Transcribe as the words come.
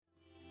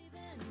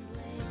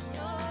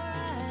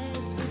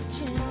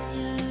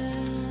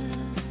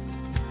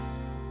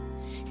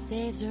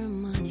saves her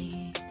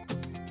money,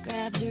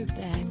 grabs her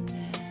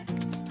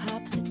backpack,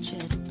 hops a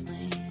jet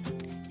plane,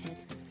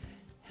 heads to...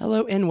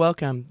 Hello and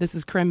welcome. This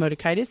is Karen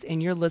Motikaitis,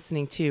 and you're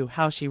listening to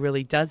How She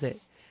Really Does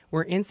It,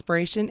 where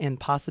inspiration and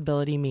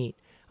possibility meet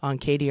on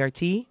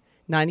KDRT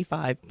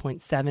 95.7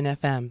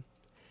 FM.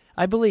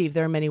 I believe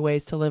there are many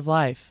ways to live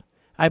life.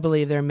 I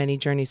believe there are many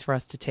journeys for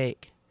us to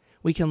take.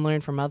 We can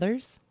learn from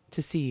others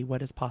to see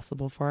what is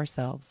possible for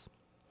ourselves.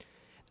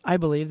 I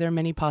believe there are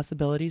many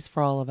possibilities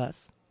for all of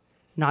us,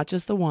 not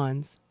just the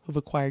ones who've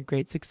acquired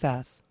great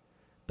success,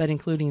 but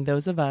including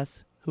those of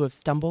us who have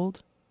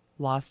stumbled,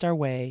 lost our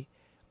way,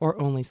 or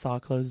only saw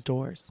closed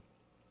doors.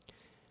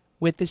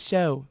 With this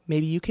show,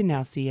 maybe you can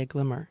now see a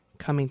glimmer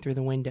coming through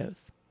the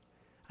windows.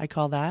 I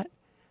call that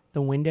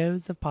the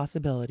windows of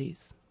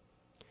possibilities.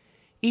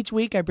 Each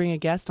week I bring a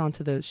guest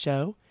onto the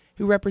show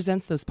who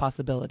represents those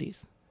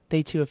possibilities.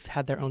 They too have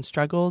had their own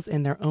struggles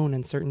and their own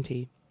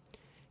uncertainty,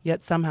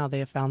 yet somehow they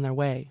have found their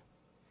way.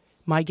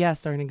 My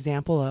guests are an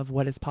example of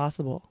what is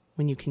possible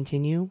when you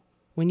continue,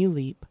 when you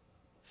leap,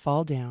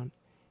 fall down,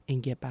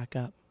 and get back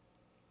up.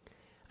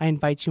 I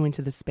invite you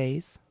into the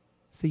space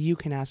so you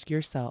can ask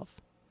yourself,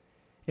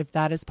 if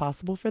that is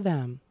possible for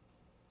them,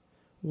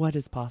 what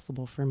is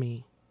possible for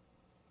me?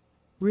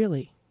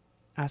 Really,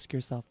 ask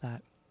yourself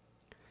that.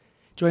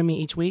 Join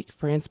me each week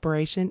for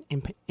inspiration,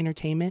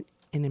 entertainment,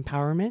 and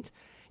empowerment.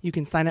 You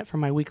can sign up for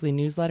my weekly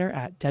newsletter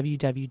at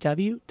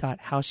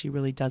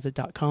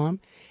www.howshereallydoesit.com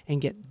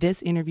and get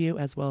this interview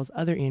as well as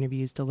other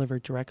interviews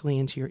delivered directly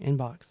into your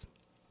inbox.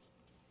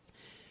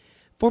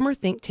 Former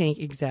think tank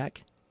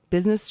exec,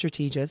 business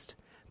strategist,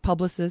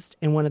 publicist,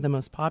 and one of the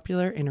most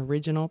popular and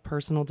original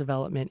personal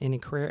development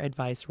and career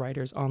advice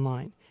writers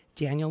online,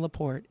 Danielle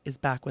LaPorte, is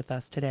back with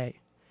us today.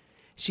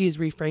 She is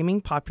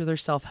reframing popular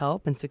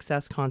self-help and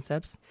success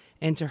concepts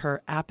into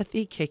her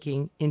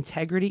apathy-kicking,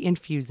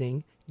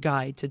 integrity-infusing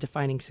guide to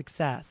defining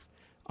success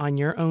on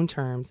your own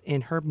terms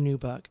in her new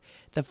book,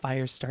 The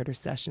Firestarter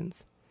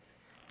Sessions.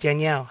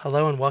 Danielle,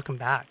 hello and welcome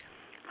back.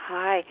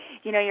 Hi.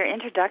 You know, your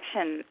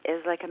introduction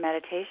is like a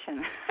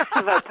meditation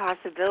about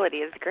possibility.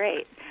 It's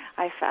great.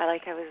 I felt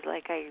like I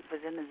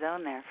was in the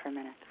zone there for a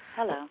minute.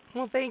 Hello.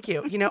 Well, thank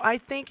you. You know, I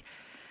think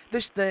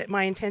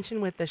my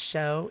intention with this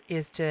show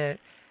is to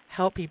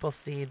help people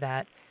see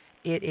that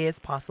it is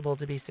possible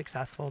to be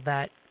successful,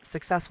 that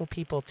successful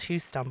people too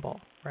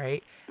stumble,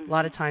 right? Mm-hmm. A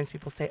lot of times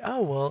people say,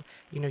 oh, well,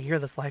 you know, you're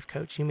this life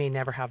coach. You may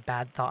never have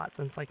bad thoughts.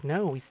 And it's like,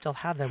 no, we still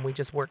have them. We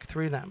just work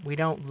through them. We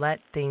don't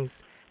let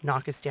things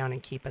knock us down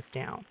and keep us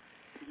down.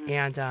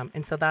 Mm-hmm.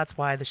 And so that's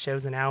why the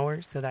show's an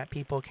hour, so that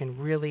people can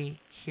really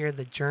hear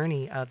the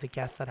journey of the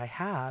guests that I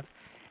have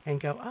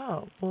and go,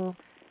 oh, well,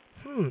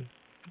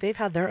 they've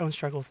had their own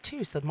struggles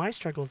too. So my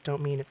struggles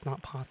don't mean it's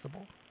not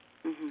possible.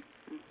 Mm-hmm.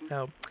 Mm-hmm.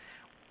 So,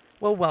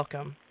 well,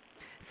 welcome.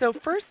 So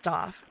first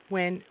off,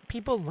 when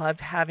people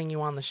love having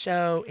you on the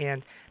show,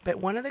 but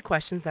one of the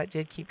questions that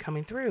did keep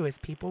coming through is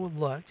people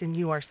looked, and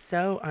you are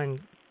so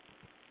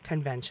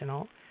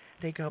unconventional.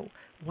 They go,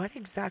 what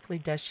exactly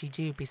does she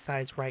do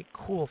besides write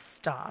cool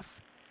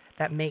stuff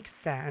that makes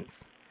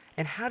sense?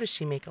 And how does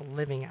she make a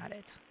living at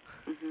it?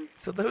 Mm-hmm.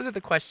 So those are the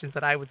questions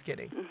that I was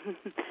getting.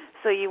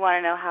 So you want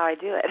to know how I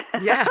do it?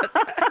 Yes.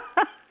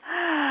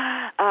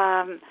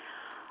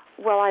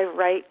 Well, I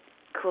write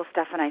cool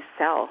stuff and I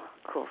sell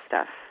cool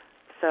stuff.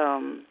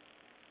 So,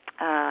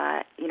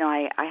 you know,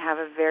 I have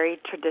a very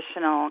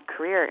traditional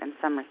career in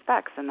some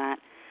respects in that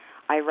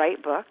I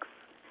write books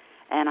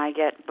and I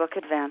get book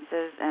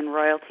advances and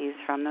royalties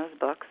from those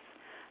books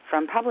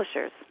from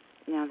publishers.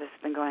 You know, this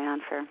has been going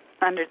on for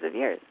hundreds of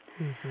years.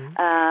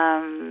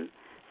 Mm-hmm.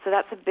 So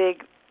that's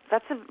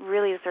a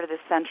really sort of the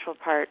central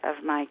part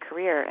of my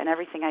career, and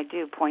everything I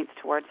do points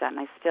towards that.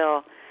 And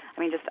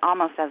just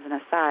almost as an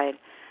aside,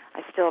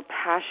 I still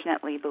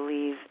passionately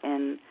believe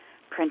in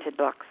printed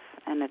books,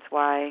 and it's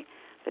why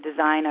the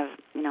design of,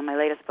 you know, my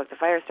latest book, The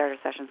Firestarter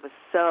Sessions, was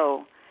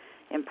so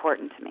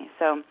important to me.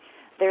 So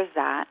there's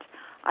that.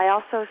 I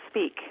also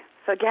speak.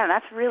 So again,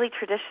 that's really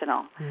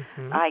traditional.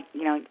 Mm-hmm. I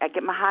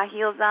get my high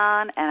heels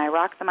on and I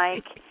rock the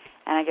mic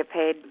and I get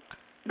paid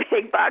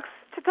big bucks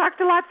to talk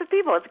to lots of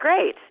people. It's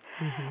great.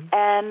 Mm-hmm.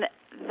 And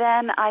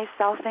then I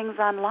sell things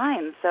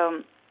online.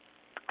 So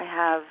I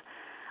have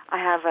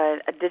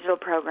a digital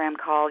program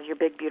called Your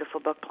Big Beautiful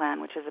Book Plan,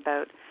 which is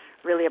about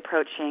really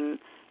approaching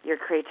your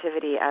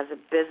creativity as a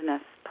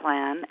business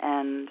plan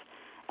and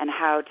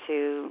how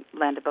to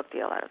land a book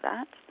deal out of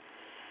that.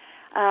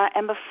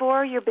 And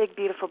before Your Big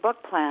Beautiful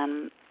Book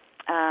Plan,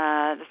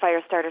 the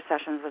Firestarter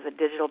Sessions was a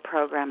digital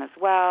program as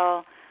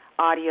well,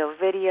 audio,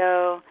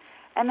 video,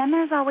 and then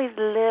there's always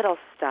little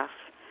stuff.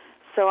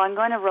 So I'm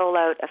going to roll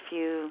out a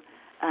few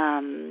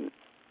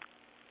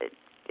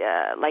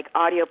like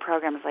audio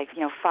programs, like, you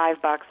know,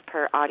 $5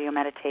 per audio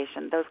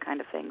meditation, those kind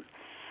of things.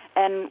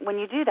 And when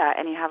you do that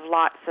and you have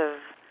lots of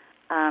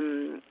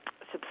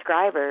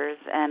subscribers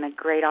and a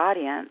great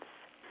audience,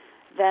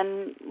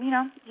 then, you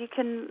know, you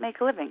can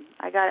make a living.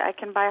 I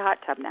can buy a hot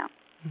tub now.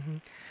 Mm-hmm.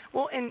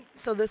 Well, and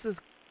so this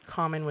is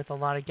common with a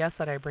lot of guests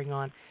that I bring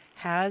on.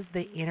 Has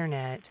the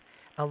internet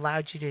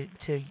allowed you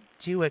to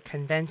do a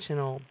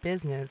conventional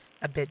business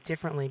a bit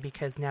differently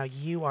because now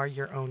you are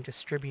your own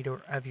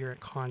distributor of your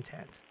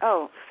content.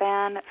 Oh,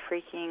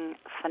 freaking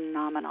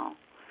phenomenal.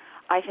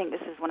 I think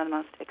this is one of the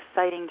most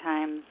exciting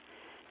times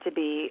to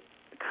be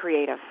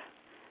creative.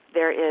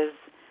 There is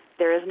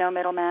no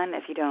middleman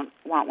if you don't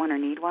want one or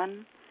need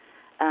one.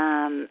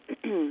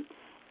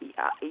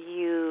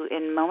 You,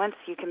 in moments,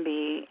 you can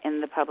be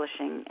in the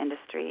publishing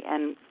industry.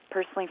 And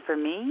personally for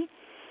me,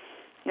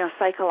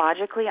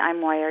 psychologically,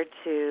 I'm wired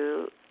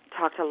to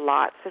talk to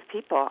lots of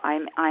people.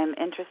 I'm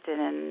interested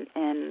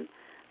in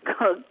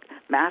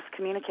mass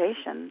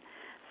communication.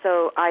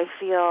 So I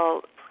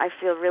feel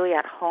really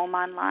at home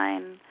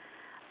online.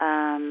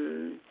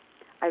 I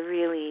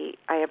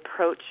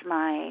approach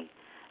my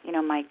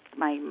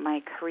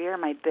career,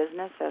 my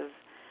business as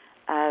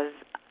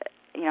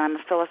I'm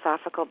a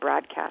philosophical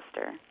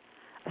broadcaster,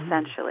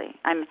 essentially.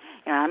 I'm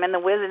in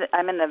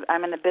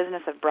the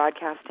business of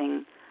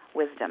broadcasting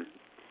wisdom.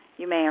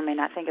 You may or may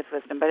not think it's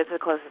wisdom, but it's the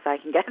closest I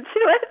can get to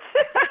it.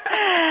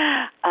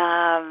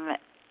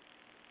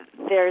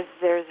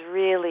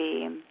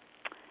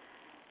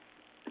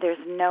 There's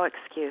no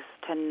excuse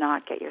to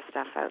not get your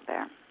stuff out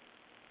there.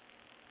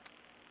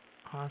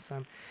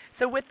 Awesome.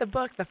 So with the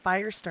book, The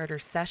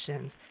Firestarter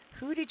Sessions,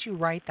 who did you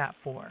write that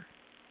for?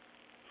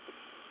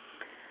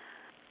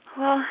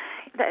 Well,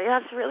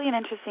 that's really an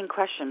interesting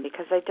question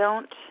because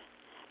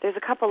there's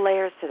a couple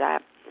layers to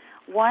that.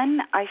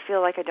 One, I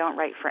feel like I don't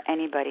write for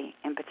anybody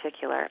in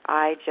particular.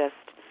 I just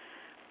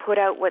put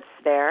out what's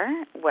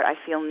there, what I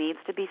feel needs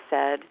to be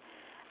said,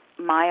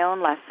 my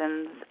own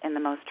lessons in the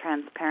most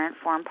transparent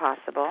form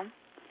possible.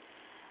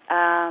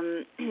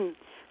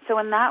 So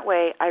in that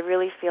way, I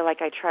really feel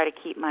like I try to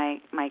keep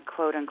my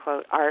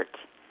quote-unquote art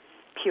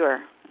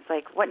pure. It's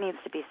like, what needs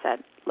to be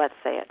said? Let's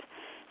say it.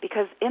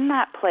 Because in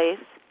that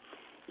place,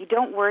 you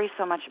don't worry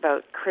so much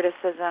about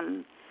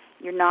criticism.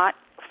 You're not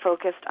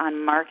focused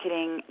on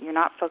marketing. You're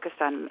not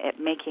focused on it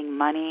making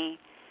money.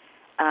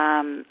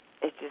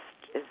 It just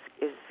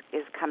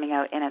is coming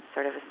out in its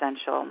sort of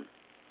essential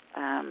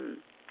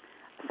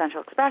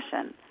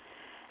expression.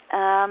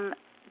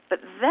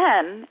 But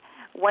then,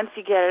 once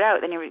you get it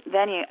out,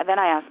 then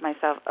I ask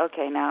myself,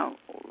 okay, now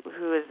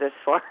who is this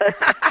for?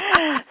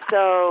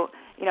 So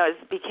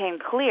it became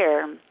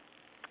clear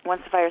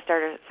once the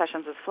Firestarter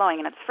Sessions was flowing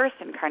in its first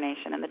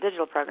incarnation in the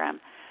digital program.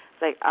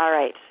 It's like, all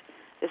right,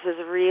 this is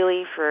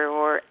really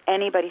for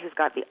anybody who's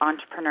got the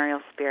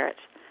entrepreneurial spirit,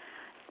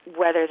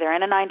 whether they're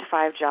in a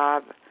 9-to-5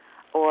 job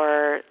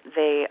or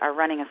they are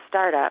running a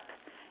startup.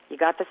 You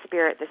got the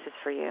spirit, this is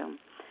for you.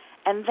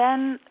 And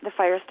then the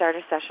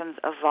Firestarter Sessions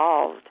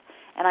evolved,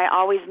 and I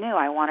always knew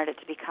I wanted it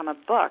to become a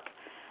book,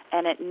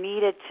 and it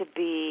needed to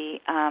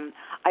be,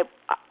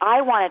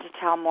 I wanted to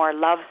tell more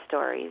love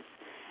stories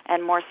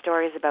and more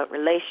stories about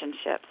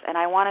relationships, and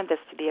I wanted this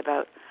to be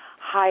about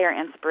higher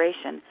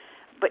inspiration,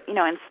 but,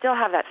 and still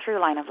have that through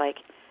line of like,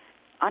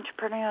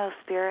 entrepreneurial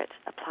spirit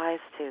applies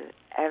to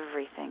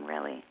everything,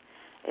 really.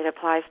 It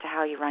applies to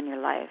how you run your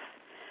life.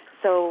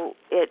 So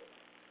it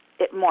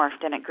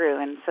morphed and it grew,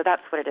 and so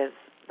that's what it is.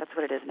 That's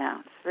what it is now.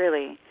 It's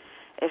really,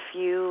 if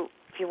you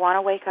want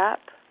to wake up,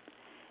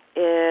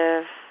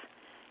 if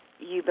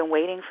you've been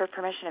waiting for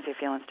permission, if you're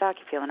feeling stuck,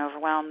 you're feeling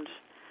overwhelmed,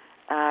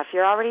 if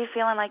you're already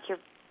feeling like you're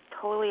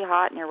totally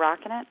hot and you're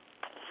rocking it,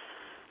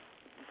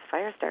 it's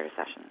Firestarter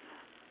Sessions.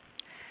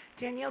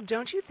 Danielle,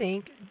 don't you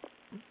think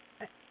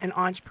an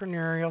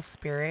entrepreneurial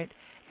spirit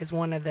is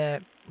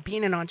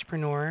being an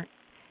entrepreneur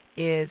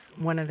is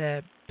one of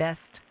the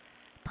best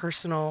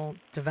personal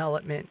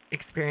development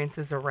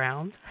experiences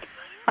around?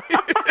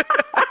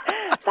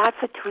 That's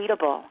a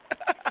tweetable.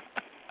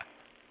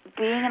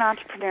 Being an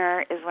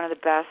entrepreneur is one of the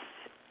best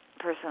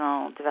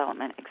personal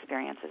development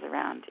experiences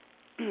around.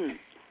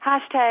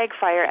 Hashtag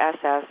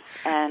FireSS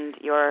and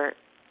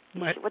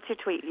what's your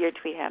tweet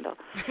handle?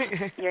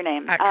 Your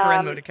name. At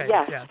Corinne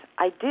Motikitis, yes.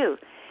 I do.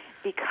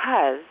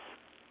 Because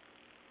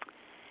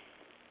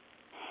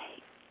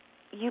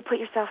you put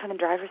yourself in the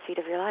driver's seat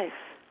of your life.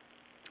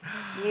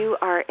 You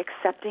are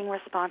accepting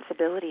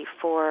responsibility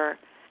for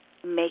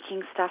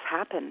making stuff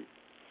happen.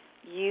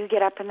 You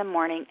get up in the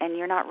morning and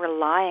you're not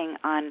relying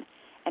on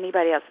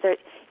anybody else.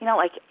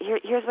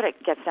 Here's what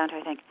it gets down to,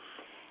 I think.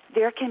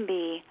 There can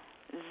be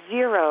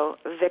zero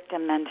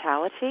victim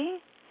mentality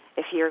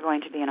if you're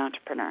going to be an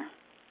entrepreneur.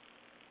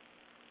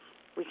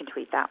 We can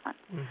tweet that one.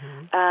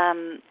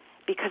 Mm-hmm.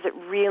 Because it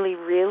really,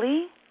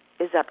 really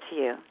is up to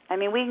you. I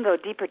mean, we can go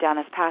deeper down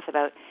this path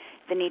about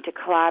the need to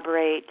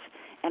collaborate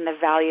and the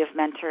value of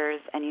mentors,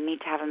 and you need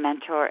to have a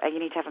mentor, you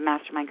need to have a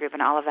mastermind group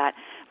and all of that.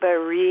 But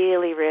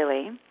really,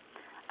 really,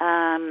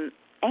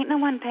 ain't no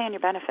one paying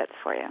your benefits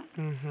for you.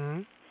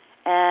 Mm-hmm.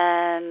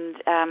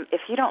 And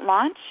if you don't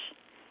launch,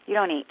 you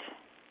don't eat.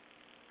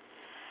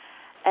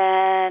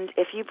 And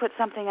if you put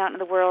something out in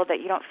the world that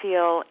you don't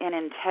feel in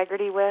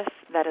integrity with,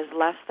 that is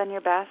less than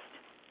your best,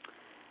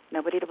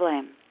 nobody to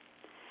blame.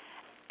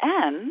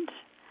 And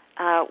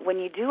when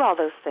you do all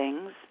those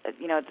things,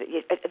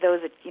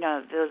 those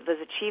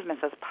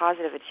achievements, those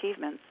positive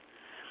achievements,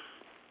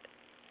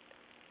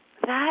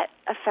 that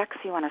affects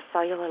you on a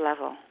cellular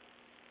level.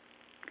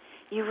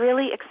 You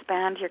really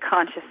expand your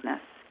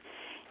consciousness.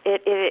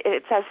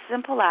 It's as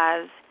simple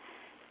as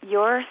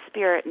your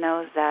spirit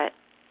knows that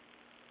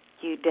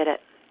you did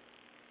it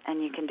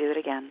and you can do it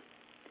again.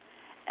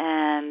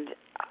 And,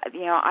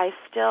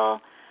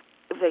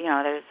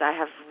 I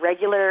have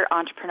regular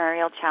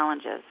entrepreneurial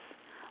challenges,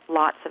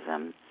 lots of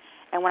them.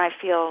 And when I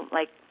feel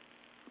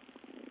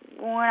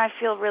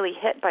really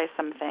hit by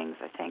some things,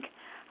 I think,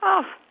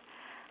 oh,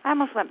 I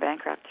almost went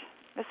bankrupt.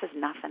 This is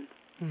nothing.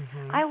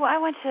 Mm-hmm. I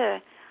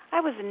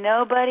was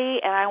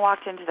nobody, and I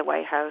walked into the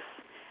White House,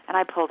 and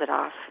I pulled it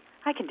off.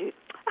 I can do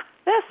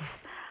this.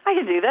 I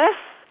can do this.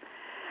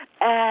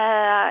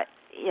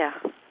 Yeah.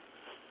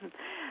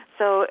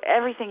 So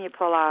everything you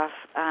pull off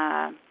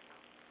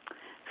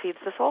feeds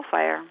the soul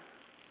fire.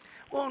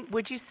 Well,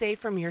 would you say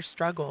from your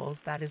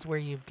struggles, that is where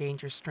you've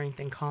gained your strength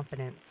and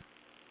confidence?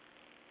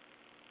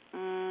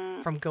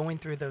 From going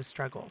through those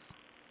struggles?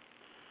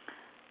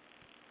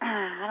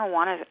 I don't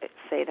want to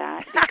say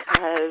that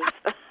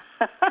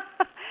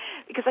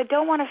because I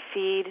don't want to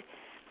feed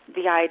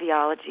the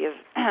ideology of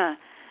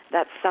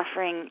that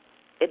suffering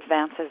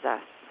advances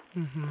us.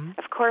 Mm-hmm.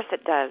 Of course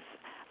it does,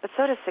 but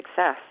so does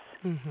success,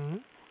 mm-hmm.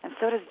 and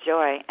so does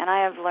joy. And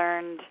I have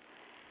learned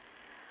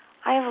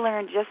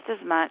just as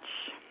much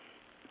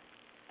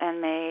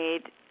and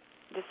made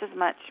just as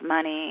much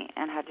money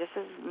and had just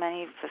as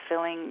many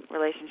fulfilling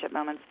relationship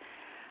moments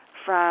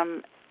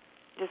from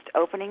just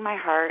opening my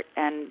heart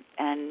and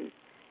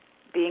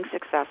being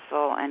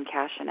successful and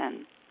cashing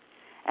in.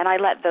 And I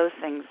let those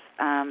things,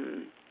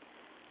 I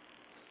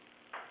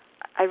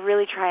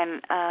really try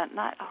and,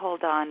 not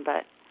hold on,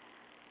 but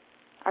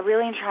I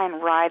really try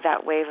and ride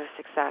that wave of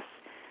success.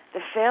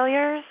 The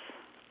failures,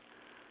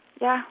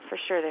 yeah, for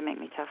sure, they make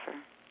me tougher.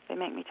 Do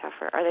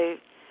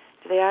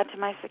they add to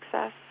my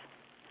success?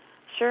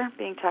 Sure,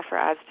 being tougher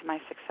adds to my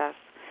success.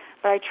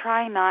 But I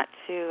try not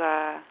to,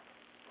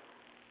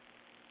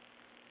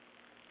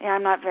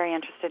 I'm not very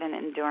interested in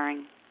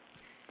enduring.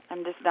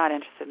 I'm just not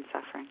interested in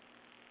suffering.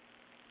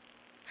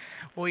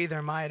 Well, either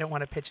am I. I don't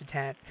want to pitch a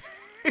tent.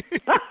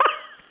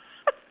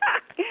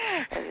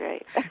 That's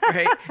right.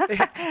 Right?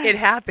 It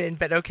happened,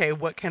 but okay,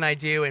 what can I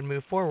do and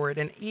move forward?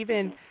 And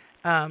even,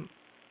 and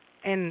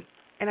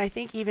I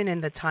think even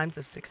in the times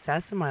of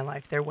success in my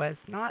life, there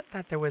was not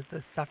that there was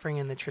the suffering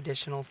in the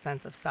traditional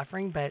sense of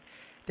suffering, but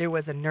there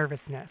was a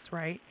nervousness,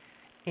 right?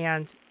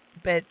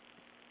 But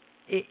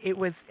it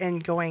was in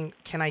going,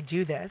 can I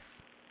do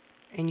this?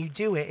 And you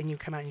do it, and you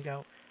come out and you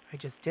go, I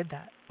just did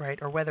that, right?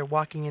 Or whether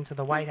walking into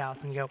the White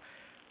House and you go,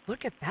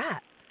 look at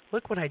that.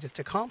 Look what I just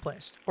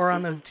accomplished. Or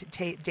on those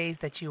days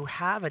that you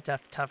have a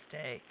tough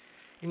day,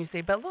 and you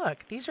say, but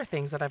look, these are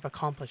things that I've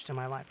accomplished in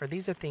my life, or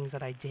these are things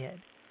that I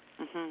did.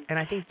 Mm-hmm. And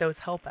I think those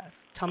help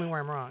us. Tell me where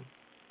I'm wrong.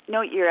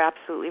 No, you're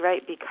absolutely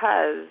right,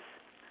 because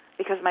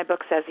my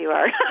book says you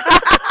are.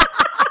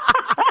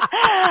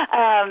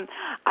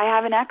 I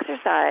have an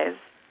exercise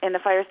in the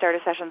Fire Starter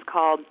sessions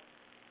called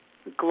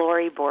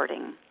glory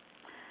boarding.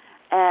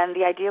 And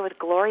the idea with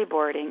glory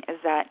boarding is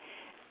that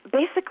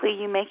basically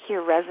you make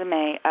your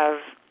resume of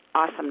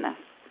awesomeness.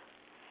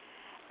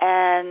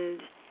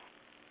 And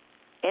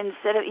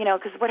instead of,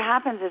 because what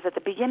happens is at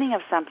the beginning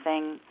of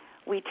something,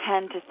 we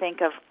tend to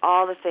think of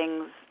all the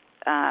things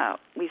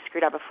we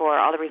screwed up before,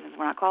 all the reasons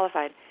we're not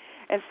qualified.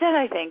 Instead,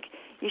 I think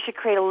you should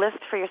create a list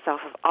for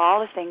yourself of all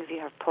the things you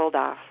have pulled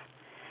off,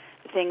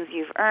 the things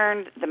you've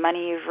earned, the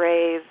money you've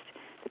raised,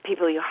 the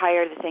people you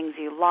hired, the things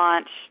you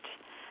launched,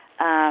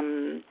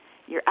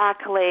 your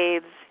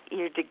accolades,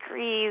 your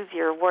degrees,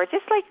 your awards.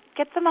 Just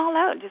get them all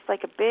out, just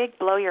like a big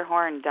blow your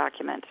horn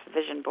document,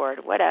 vision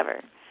board,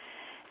 whatever.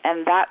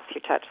 And that's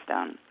your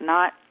touchstone,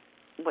 not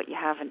what you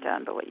haven't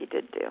done, but what you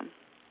did do.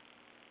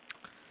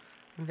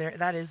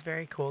 That is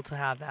very cool to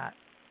have that,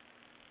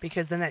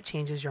 because then that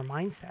changes your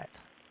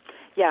mindset.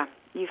 Yeah,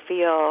 you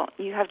feel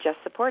you have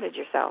just supported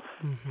yourself.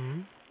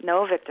 Mm-hmm.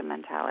 No victim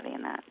mentality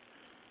in that.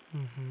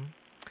 Mm-hmm.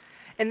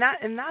 And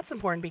that's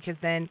important, because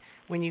then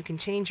when you can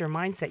change your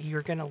mindset,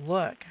 you're going to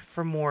look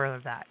for more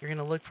of that. You're going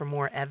to look for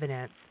more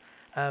evidence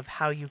of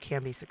how you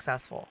can be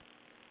successful,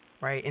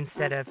 right?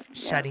 Instead of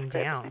shutting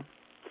down.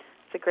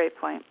 It's a great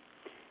point.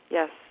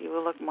 Yes, you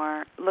will look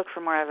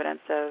for more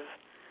evidence of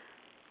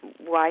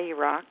why you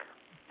rock.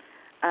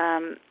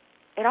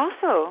 It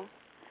also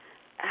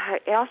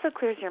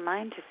clears your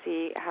mind to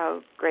see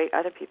how great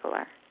other people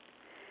are.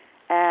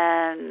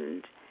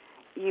 And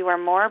you are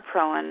more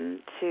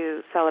prone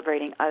to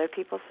celebrating other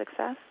people's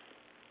success.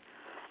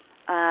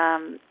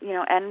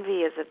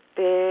 Envy is a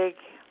big,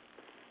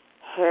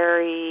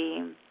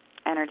 hairy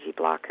energy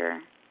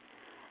blocker.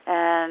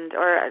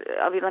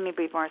 Let me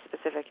be more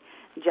specific.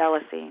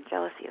 Jealousy is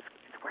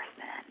worse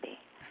than envy.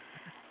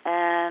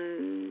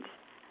 And,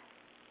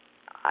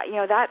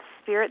 that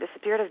spirit, the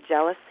spirit of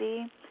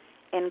jealousy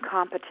in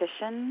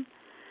competition,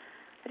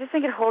 I just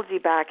think it holds you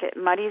back. It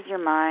muddies your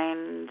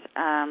mind.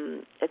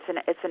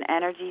 It's an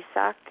energy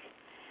suck.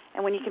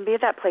 And when you can be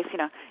at that place,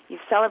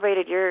 you've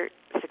celebrated your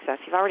success.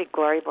 You've already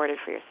glory boarded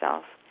for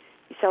yourself.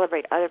 You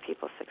celebrate other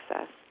people's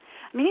success.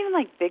 I mean, even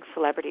like big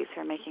celebrities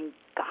who are making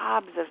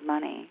gobs of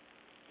money,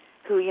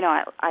 who,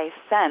 I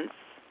sense,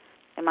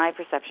 in my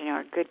perception,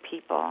 are good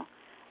people.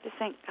 Just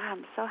think, God,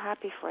 I'm so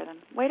happy for them.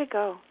 Way to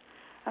go.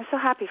 I'm so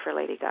happy for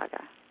Lady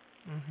Gaga.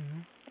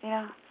 Mm-hmm.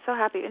 So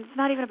happy. And it's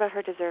not even about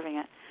her deserving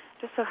it.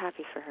 Just so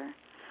happy for her.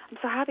 I'm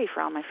so happy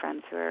for all my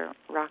friends who are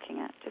rocking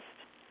it. Just,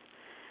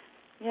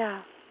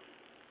 yeah.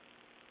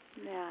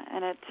 Yeah,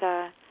 and I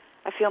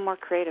feel more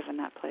creative in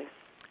that place.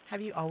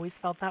 Have you always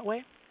felt that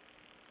way?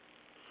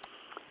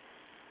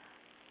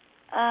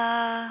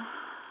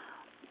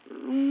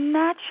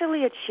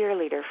 Naturally a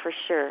cheerleader, for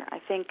sure. I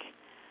think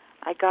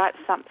I got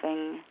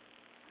something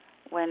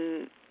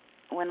when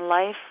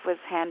life was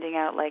handing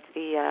out like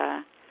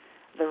the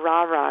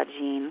rah-rah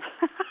gene.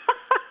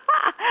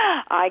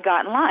 I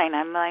got in line.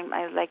 I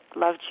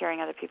love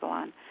cheering other people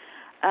on.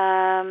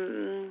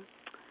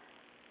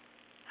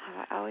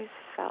 Have I always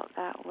felt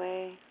that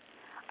way?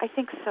 I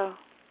think so.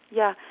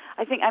 Yeah.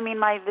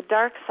 The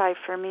dark side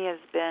for me has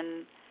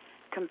been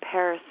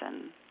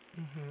comparison.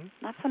 Mm-hmm.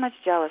 Not so much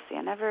jealousy.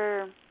 I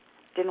never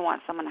didn't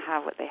want someone to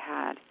have what they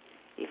had,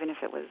 even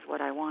if it was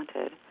what I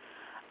wanted.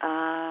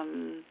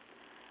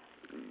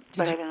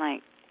 But I've been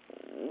like,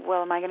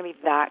 well, am I going to be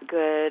that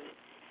good?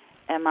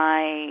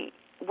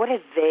 What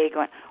is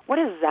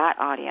that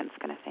audience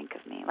going to think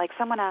of me? Like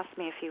someone asked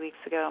me a few weeks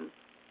ago,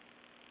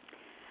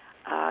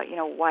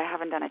 why I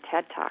haven't done a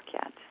TED Talk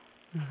yet.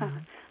 Mm-hmm.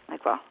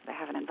 Like, well, they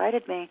haven't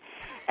invited me.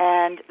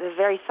 And the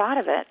very thought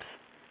of it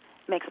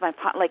makes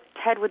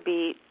TED would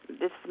be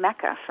this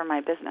mecca for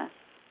my business,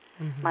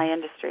 mm-hmm. my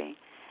industry.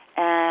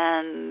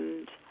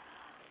 And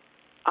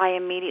I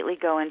immediately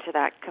go into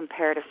that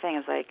comparative thing.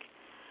 It's like,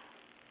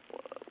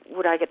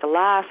 would I get the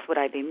laughs? Would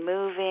I be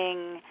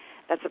moving?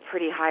 That's a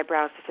pretty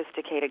highbrow,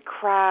 sophisticated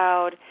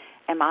crowd.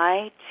 Am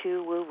I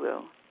too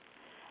woo-woo?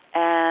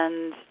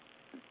 And,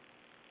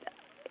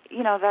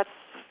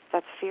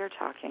 that's fear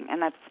talking.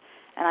 And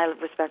I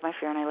respect my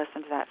fear and I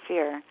listen to that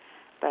fear.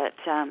 But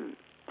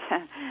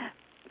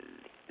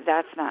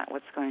that's not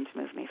what's going to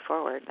move me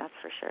forward, that's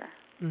for sure.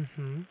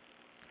 Mm-hmm.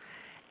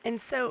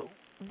 And so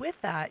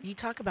with that, you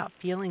talk about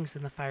feelings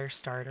in the fire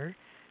starter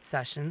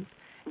sessions.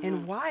 Mm-hmm.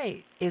 And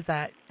why is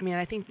that? I mean,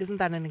 I think, isn't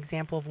that an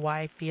example of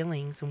why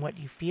feelings and what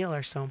you feel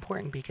are so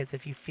important? Because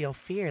if you feel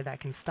fear, that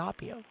can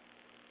stop you.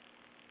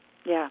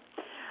 Yeah.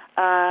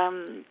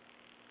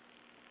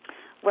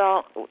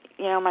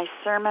 My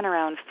sermon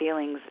around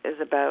feelings is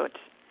about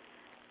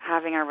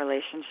having our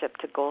relationship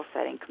to goal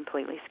setting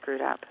completely screwed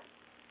up.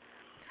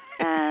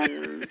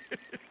 And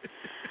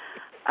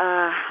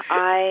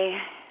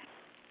I'm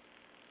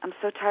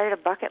so tired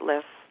of bucket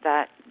lists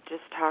that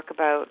just talk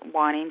about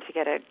wanting to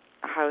get a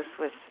house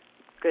with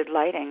good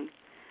lighting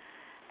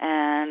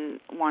and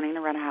wanting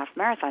to run a half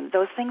marathon.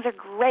 Those things are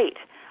great.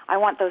 I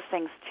want those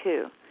things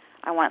too.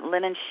 I want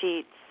linen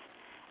sheets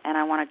and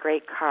I want a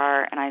great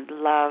car and I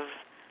love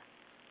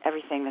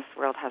everything this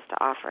world has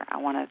to offer. I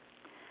want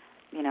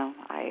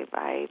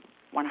I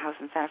want a house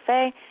in Santa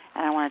Fe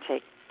and I want to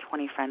take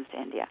 20 friends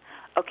to India.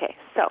 Okay,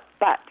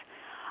 but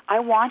I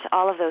want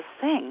all of those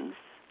things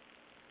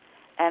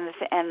and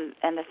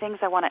the things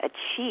I want to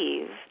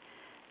achieve,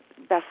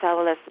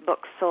 bestseller lists,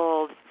 books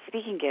sold,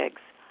 speaking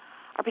gigs,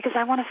 are because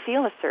I want to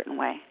feel a certain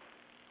way.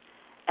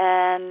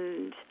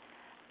 And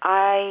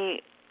my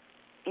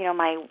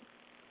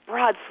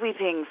broad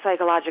sweeping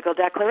psychological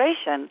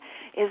declaration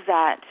is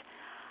that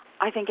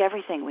I think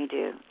everything we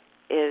do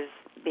is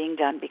being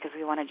done because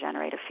we want to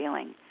generate a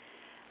feeling.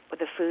 With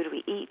the food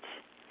we eat,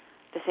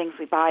 the things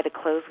we buy, the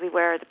clothes we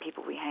wear, the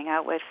people we hang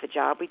out with, the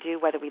job we do,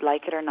 whether we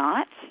like it or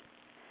not,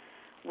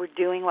 we're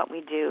doing what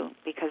we do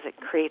because it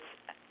creates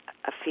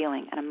a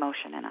feeling, an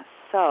emotion in us.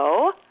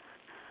 So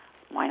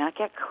why not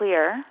get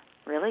clear,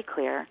 really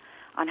clear,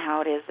 on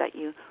how it is that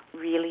you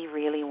really,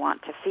 really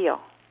want to feel?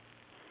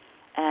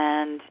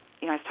 And,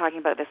 I was talking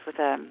about this with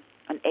an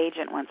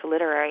agent once, a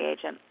literary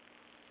agent,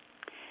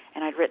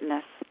 and I'd written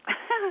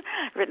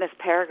this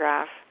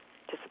paragraph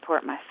to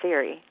support my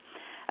theory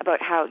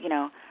about how,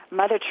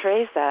 Mother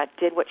Teresa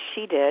did what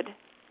she did to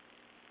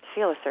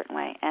feel a certain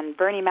way. And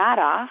Bernie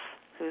Madoff,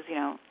 who's,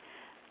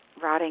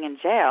 rotting in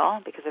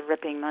jail because of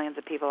ripping millions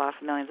of people off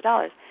millions of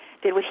dollars,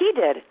 did what he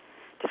did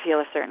to feel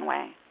a certain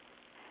way.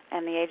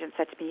 And the agent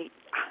said to me,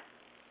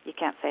 you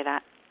can't say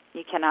that.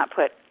 You cannot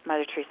put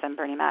Mother Teresa and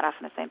Bernie Madoff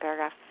in the same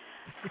paragraph.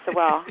 So,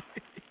 well,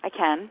 I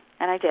can,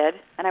 and I did,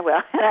 and I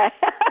will, and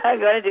I'm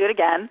going to do it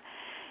again,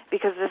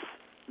 because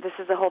this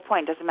is the whole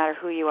point. It doesn't matter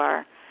who you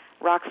are,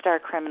 rock star,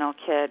 criminal,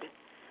 kid,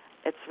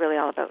 it's really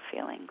all about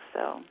feelings.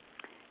 So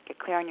get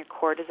clear on your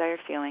core desired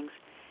feelings,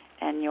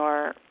 and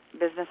your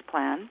business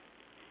plan,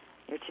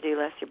 your to-do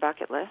list, your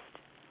bucket list,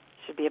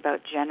 should be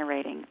about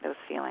generating those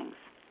feelings,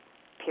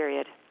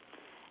 period.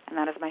 And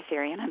that is my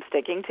theory, and I'm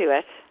sticking to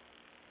it.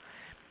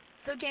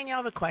 So, Danielle, I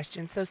have a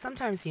question. So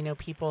sometimes,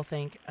 people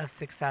think of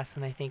success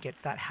and they think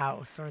it's that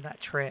house or that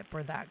trip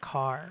or that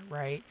car,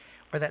 right?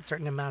 Or that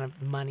certain amount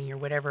of money or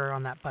whatever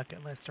on that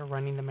bucket list or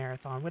running the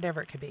marathon,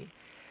 whatever it could be.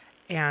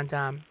 And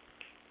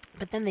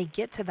but then they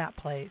get to that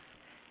place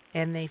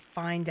and they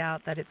find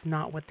out that it's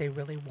not what they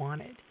really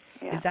wanted.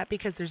 Yeah. Is that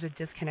because there's a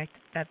disconnect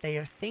that they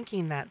are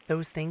thinking that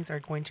those things are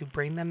going to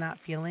bring them that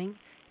feeling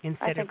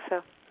instead I think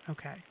so.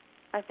 Okay.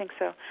 I think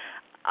so.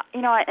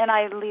 And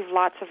I leave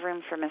lots of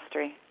room for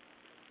mystery.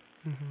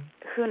 Mm-hmm.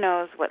 Who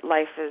knows what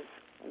life is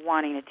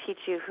wanting to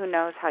teach you? Who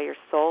knows how your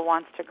soul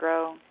wants to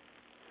grow?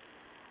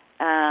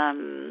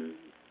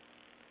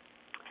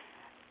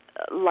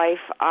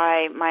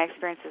 My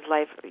experience is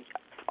life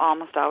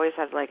almost always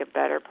has like a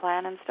better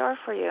plan in store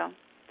for you.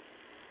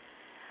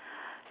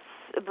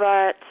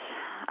 But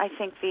I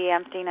think the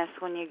emptiness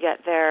when you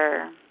get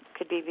there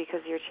could be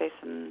because you're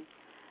chasing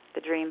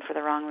the dream for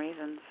the wrong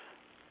reasons.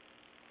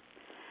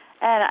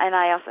 And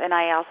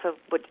I also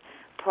would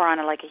pour on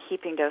a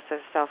heaping dose of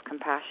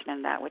self-compassion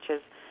in that, which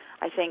is,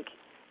 I think,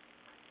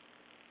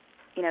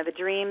 the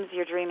dreams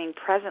you're dreaming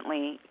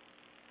presently,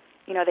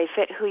 they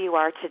fit who you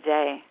are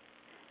today.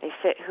 They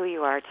fit who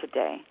you are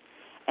today.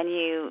 And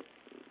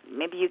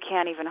maybe you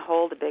can't even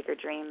hold a bigger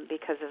dream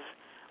because of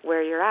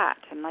where you're at.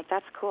 And,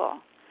 that's cool.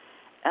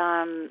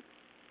 So,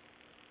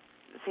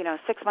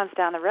 6 months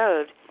down the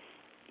road,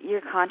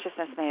 your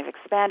consciousness may have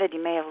expanded.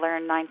 You may have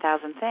learned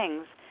 9,000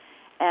 things.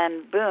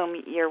 And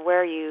boom, you're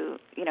where you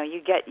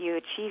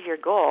achieve your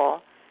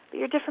goal, but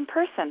you're a different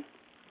person.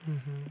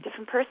 Mm-hmm.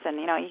 Different person.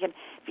 You can,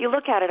 if you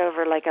look at it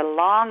over a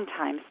long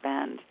time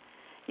span,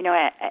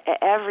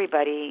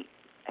 everybody,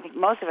 I think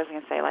most of us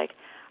can say,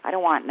 I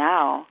don't want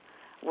now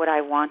what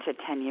I wanted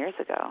 10 years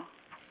ago.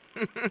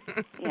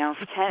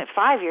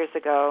 5 years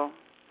ago,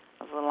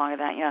 a little longer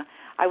than that,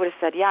 I would have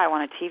said, yeah, I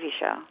want a TV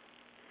show.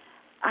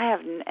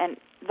 And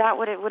that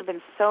would have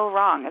been so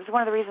wrong. It's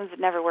one of the reasons it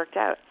never worked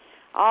out.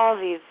 All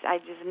these, I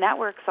just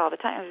networks all the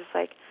time. I was just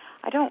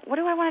what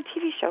do I want a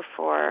TV show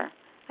for?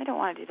 I don't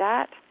want to do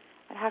that.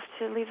 I'd have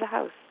to leave the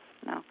house.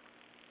 No.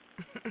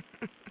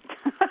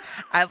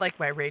 I like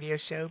my radio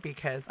show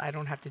because I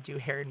don't have to do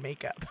hair and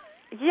makeup.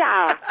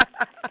 Yeah.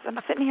 I'm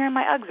sitting here in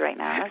my Uggs right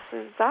now. This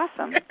is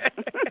awesome.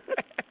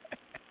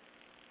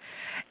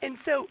 And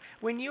so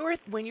when you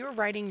were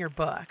writing your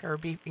book or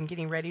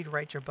getting ready to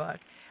write your book,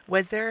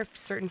 was there a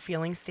certain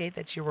feeling state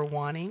that you were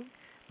wanting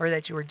or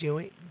that you were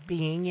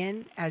being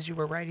in as you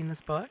were writing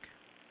this book?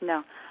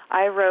 No.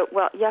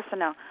 Yes and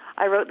no.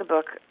 I wrote the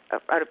book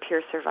out of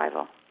pure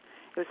survival.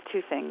 It was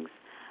two things.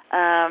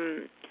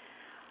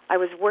 I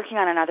was working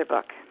on another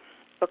book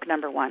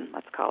number 1,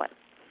 let's call it,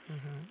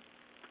 mm-hmm.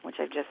 which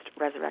I've just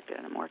resurrected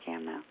and I'm working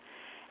on now.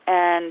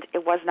 And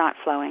it was not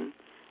flowing.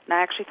 And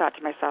I actually thought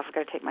to myself, I've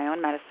got to take my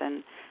own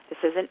medicine. This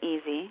isn't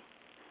easy.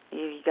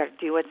 You got to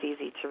do what's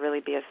easy to really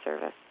be of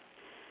service.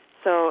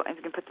 So I was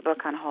going to put the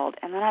book on hold.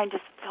 And then I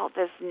just felt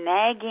this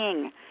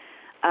nagging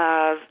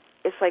of,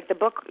 it's like the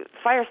book,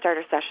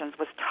 Firestarter Sessions,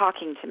 was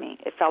talking to me.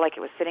 It felt like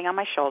it was sitting on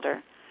my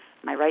shoulder,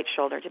 my right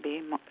shoulder to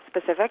be more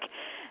specific,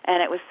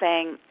 and it was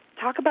saying,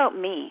 talk about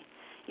me.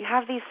 You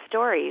have these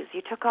stories.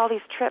 You took all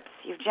these trips.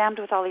 You've jammed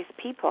with all these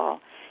people.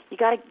 You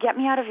got to get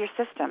me out of your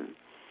system.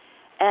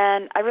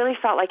 And I really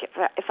felt like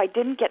if I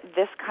didn't get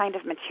this kind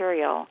of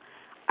material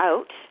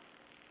out,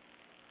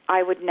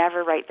 I would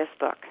never write this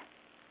book.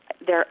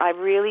 I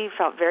really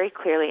felt very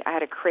clearly I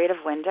had a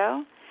creative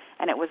window,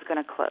 and it was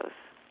going to close.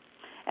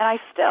 And I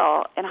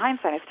still, in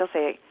hindsight, I still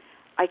say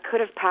I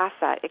could have passed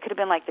that. It could have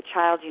been like The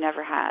Child You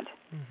Never Had.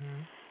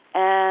 Mm-hmm.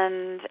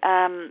 And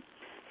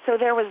so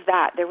there was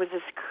that. There was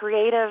this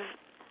creative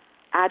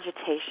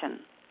agitation,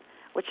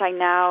 which I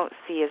now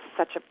see as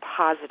such a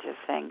positive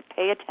thing.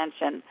 Pay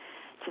attention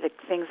to the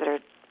things that are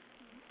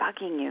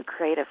bugging you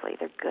creatively.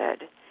 They're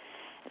good.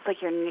 It's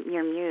like your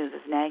muse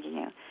is nagging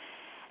you.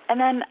 And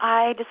then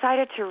I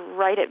decided to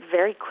write it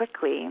very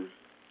quickly,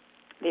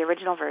 the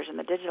original version,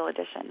 the digital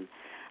edition,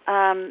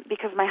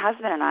 because my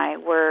husband and I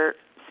were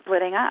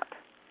splitting up,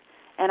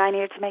 and I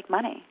needed to make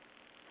money.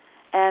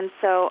 And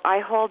so I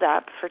holed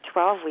up for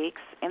 12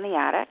 weeks in the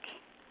attic,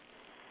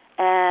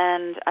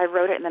 and I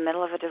wrote it in the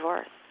middle of a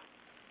divorce.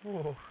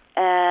 Ooh.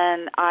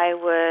 And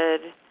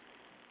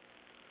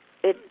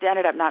it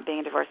ended up not being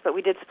a divorce, but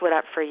we did split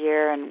up for a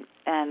year, and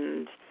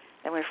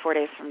then we were 4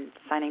 days from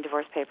signing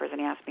divorce papers, and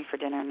he asked me for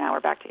dinner, and now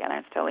we're back together,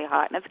 and it's totally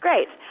hot, and it's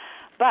great.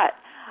 But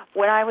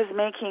when I was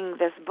making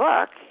this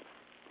book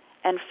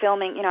and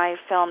filming, I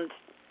filmed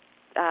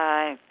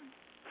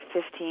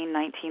 15,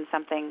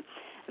 19-something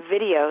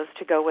videos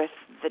to go with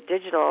the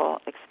digital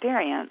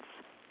experience.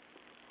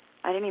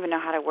 I didn't even know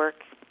how to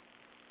work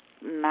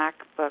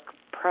MacBook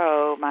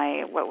Pro,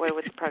 what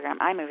was the program?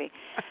 iMovie.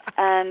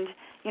 And,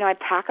 I'd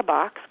pack a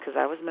box because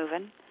I was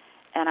moving,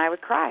 and I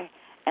would cry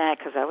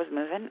because I was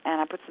moving,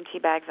 and I put some tea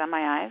bags on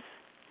my eyes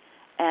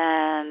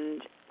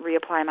and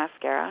reapply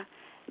mascara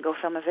and go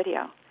film a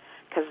video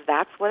because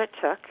that's what it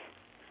took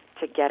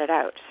to get it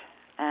out.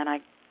 And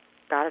I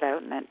got it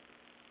out, and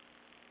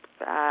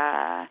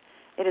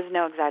it is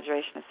no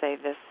exaggeration to say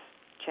this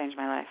changed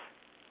my life.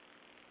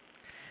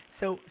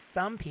 So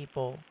some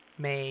people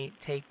may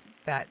take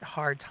that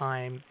hard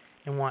time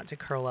and want to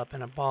curl up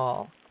in a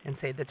ball and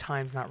say the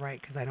time's not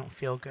right because I don't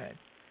feel good.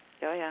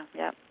 Oh, yeah,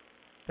 yeah.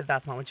 But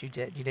that's not what you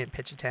did. You didn't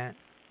pitch a tent.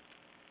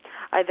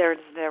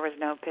 There was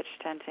no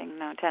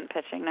tent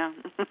pitching, no.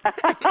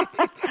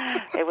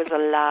 It was a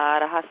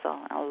lot of hustle,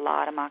 a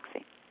lot of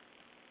moxie.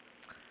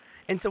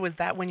 And so was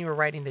that when you were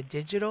writing the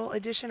digital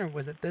edition, or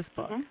was it this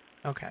book?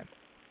 Mm-hmm. Okay.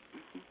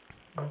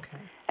 Mm-hmm. Okay.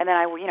 And then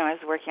I was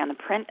working on the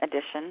print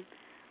edition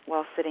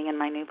while sitting in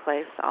my new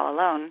place all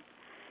alone,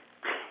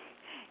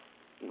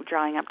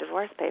 drawing up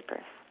divorce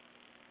papers.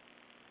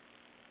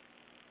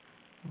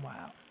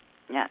 Wow.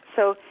 Yeah.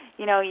 So,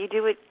 you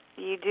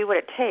do what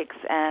it takes,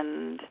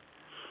 and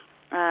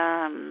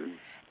and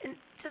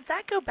does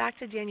that go back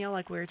to, Danielle,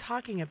 like we were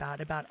talking about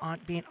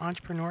being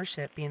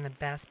entrepreneurship being the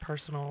best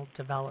personal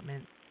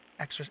development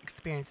extra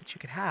experience that you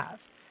could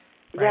have?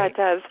 Right? Yeah, it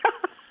does.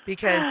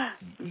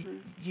 Because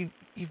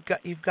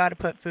you've got to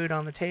put food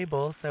on the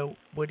table. So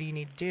what do you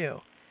need to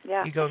do?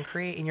 Yeah. You go and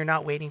create, and you're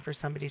not waiting for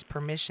somebody's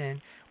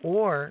permission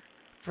or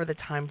for the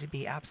time to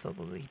be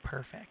absolutely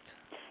perfect.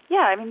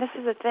 Yeah, I mean, this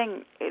is the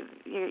thing.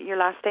 Your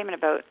last statement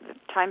about the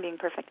time being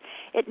perfect.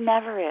 It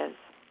never is.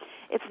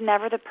 It's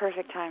never the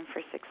perfect time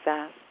for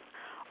success,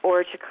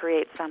 or to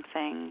create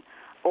something,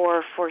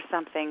 or for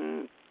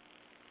something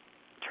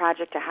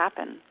tragic to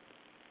happen.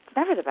 It's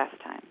never the best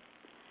time.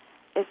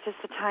 It's just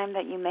the time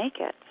that you make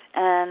it.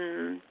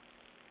 And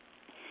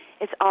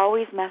it's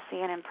always messy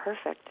and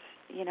imperfect,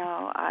 and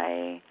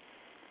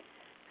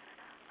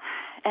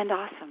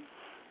awesome.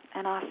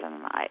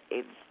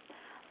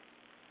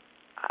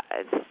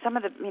 Some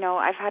of the,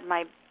 I've had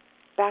my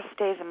best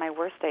days and my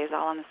worst days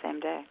all on the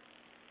same day.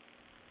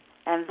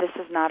 And this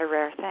is not a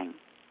rare thing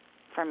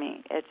for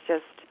me. It's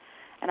just,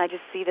 and I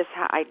just see this,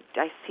 I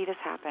see this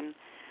happen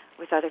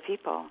with other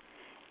people.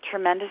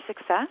 Tremendous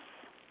success,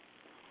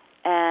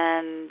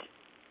 and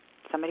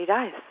somebody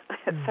dies.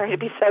 Mm-hmm. Sorry to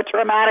be so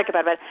dramatic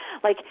about it,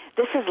 but like,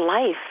 this is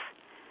life.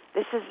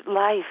 This is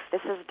life.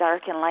 This is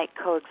dark and light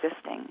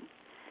coexisting.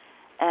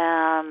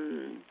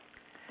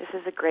 This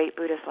is a great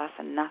Buddhist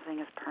lesson. Nothing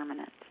is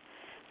permanent.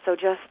 So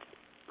just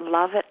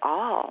love it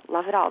all.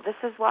 Love it all. This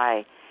is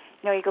why,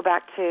 you go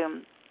back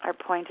to our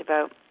point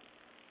about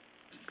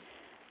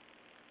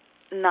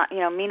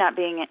me not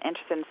being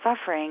interested in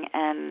suffering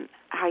and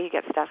how you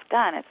get stuff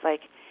done. It's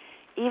like,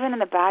 even in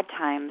the bad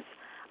times,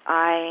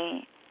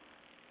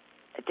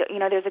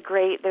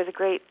 there's a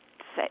great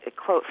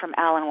quote from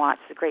Alan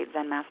Watts, the great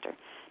Zen master: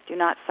 "Do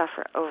not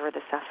suffer over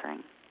the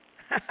suffering."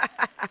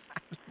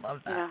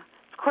 Love that.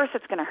 Of course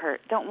it's going to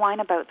hurt. Don't whine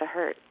about the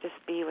hurt. Just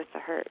be with the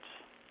hurt,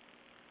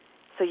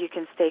 so you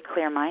can stay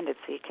clear-minded,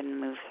 so you can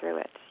move through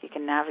it. You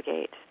can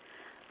navigate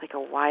like a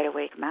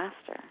wide-awake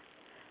master.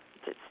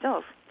 It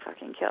still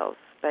fucking kills,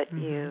 but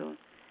mm-hmm.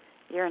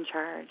 you're in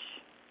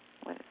charge.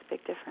 Well, it's a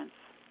big difference.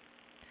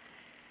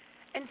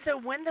 And so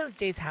when those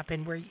days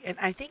happen and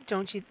I think,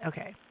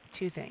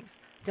 two things.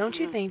 Don't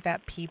you think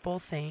that people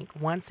think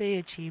once they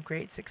achieve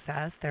great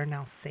success, they're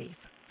now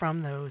safe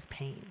from those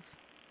pains?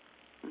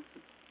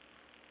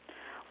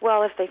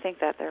 Well, if they think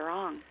that, they're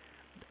wrong.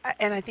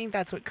 And I think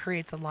that's what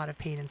creates a lot of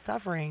pain and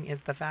suffering,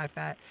 is the fact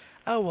that,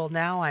 oh, well,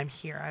 now I'm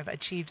here. I've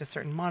achieved a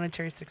certain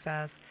monetary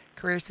success,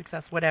 career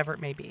success, whatever it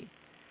may be,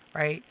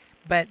 right?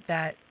 But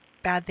that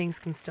bad things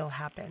can still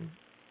happen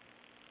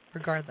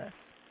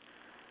regardless.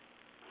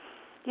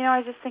 I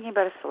was just thinking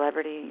about a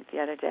celebrity the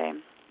other day.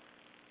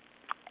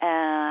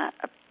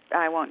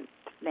 I won't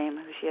name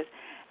who she is.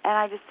 And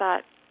I just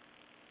thought,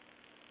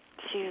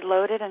 she's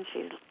loaded and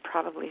she's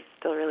probably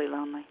still really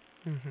lonely.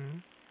 Mm-hmm.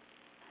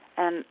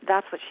 And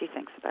that's what she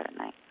thinks about at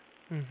night.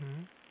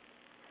 Mm-hmm.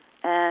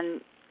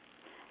 And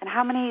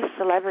how many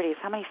celebrities,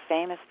 how many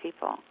famous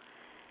people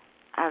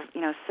have,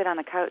 sit on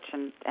the couch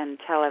and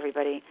tell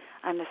everybody,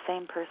 I'm the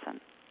same person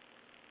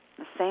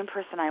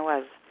I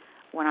was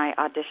when I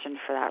auditioned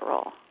for that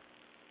role.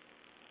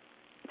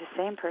 The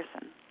same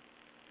person.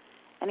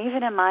 And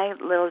even in my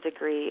little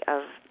degree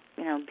of,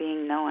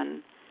 being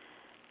known,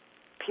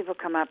 people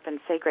come up and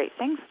say great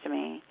things to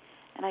me,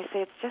 and I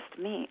say, it's just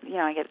me.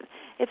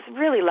 It's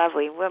really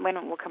lovely.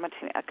 Women will come up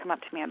to me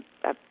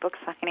at book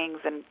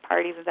signings and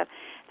parties and stuff.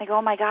 They go,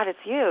 oh my God,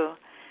 it's you.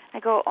 I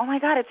go, oh my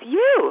God, it's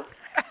you.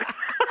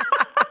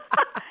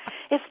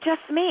 It's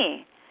just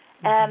me.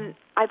 Mm-hmm. And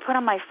I put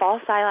on my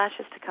false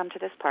eyelashes to come to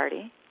this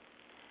party,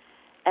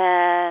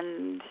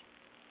 and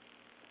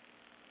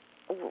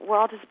we're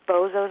all just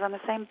bozos on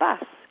the same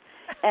bus.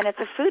 And it's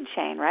a food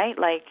chain, right?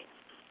 Like,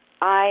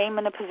 I'm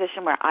in a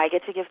position where I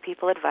get to give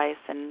people advice,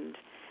 and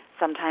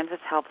sometimes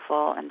it's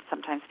helpful, and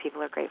sometimes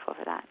people are grateful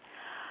for that.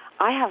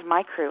 I have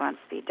my crew on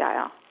speed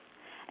dial,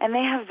 and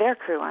they have their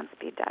crew on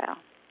speed dial.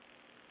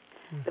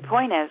 Mm-hmm. The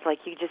point is,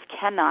 like, you just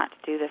cannot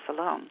do this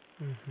alone.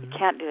 Mm-hmm. You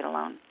can't do it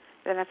alone.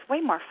 And that's way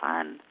more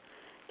fun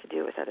to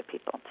do with other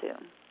people, too.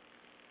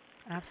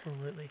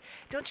 Absolutely.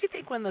 Don't you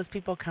think when those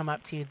people come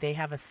up to you, they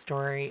have a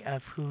story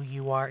of who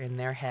you are in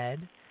their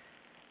head?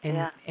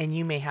 And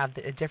you may have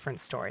a different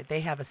story.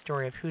 They have a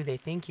story of who they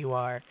think you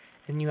are,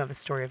 and you have a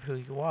story of who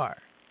you are.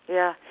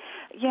 Yeah.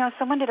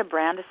 Someone did a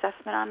brand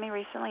assessment on me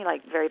recently,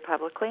 like very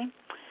publicly,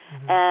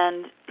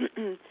 and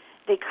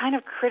they kind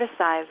of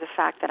criticized the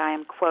fact that I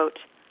am, quote,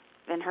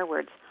 in her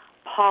words,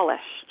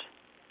 polished.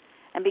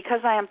 And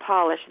because I am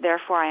polished,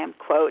 therefore I am,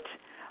 quote,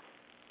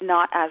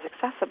 not as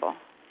accessible.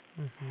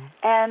 Mm-hmm.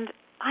 And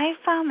I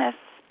found this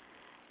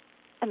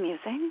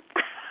amusing.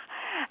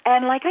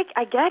 And, like,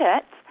 I get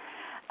it.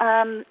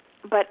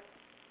 But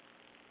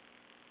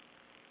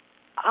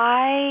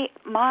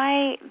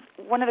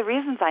one of the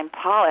reasons I'm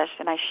polished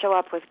and I show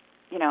up with,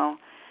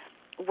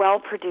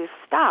 well-produced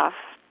stuff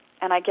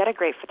and I get a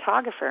great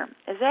photographer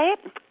is A,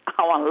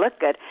 I want to look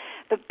good,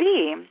 but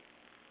B,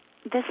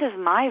 this is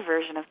my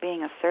version of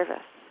being of service.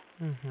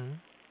 Mm-hmm.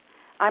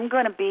 I'm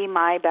going to be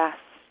my best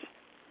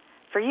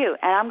for you,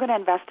 and I'm going to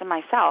invest in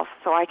myself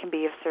so I can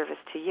be of service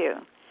to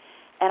you.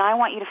 And I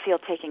want you to feel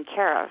taken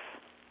care of.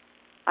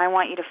 I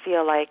want you to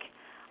feel like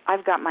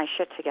I've got my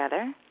shit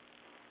together,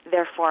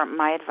 therefore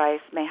my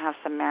advice may have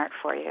some merit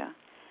for you.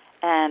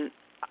 And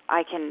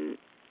I can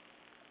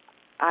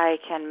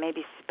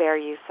maybe spare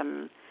you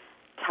some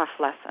tough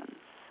lessons.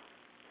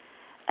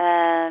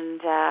 And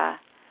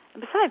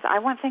besides, I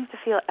want things to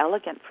feel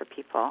elegant for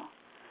people,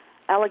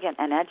 elegant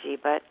and edgy,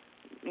 but,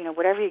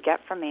 whatever you get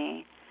from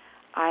me,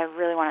 I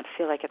really want it to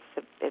feel like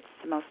it's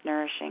the most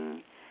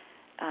nourishing,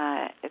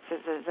 it's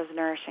as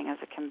nourishing as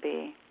it can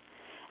be.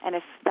 And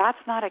if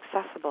that's not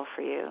accessible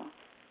for you,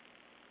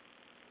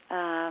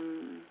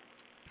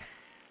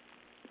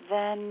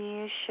 then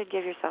you should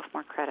give yourself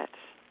more credit.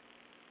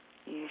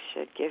 You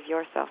should give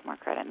yourself more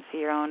credit and see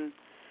your own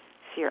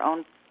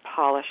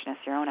polishness,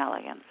 your own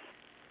elegance.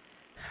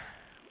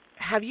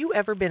 Have you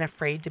ever been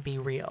afraid to be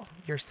real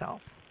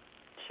yourself?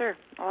 Sure,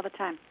 all the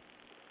time.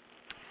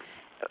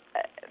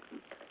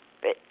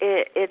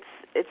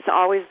 It's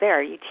always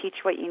there. You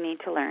teach what you need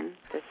to learn.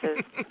 This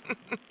is,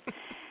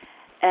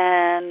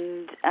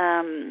 and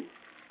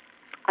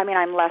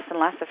I'm less and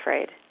less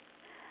afraid,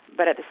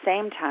 but at the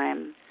same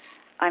time,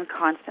 I'm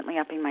constantly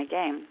upping my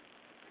game.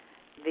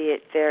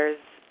 There's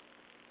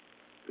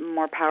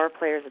more power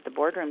players at the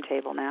boardroom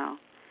table now,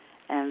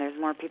 and there's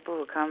more people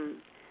who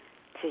come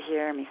to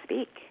hear me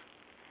speak.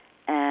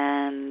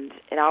 And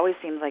it always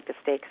seems like the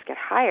stakes get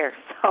higher.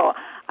 So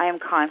I am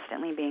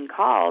constantly being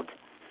called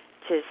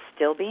to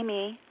still be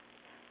me,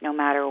 no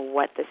matter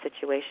what the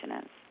situation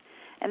is.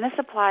 And this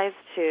applies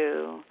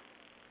to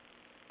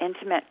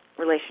intimate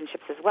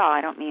relationships as well. I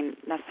don't mean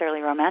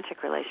necessarily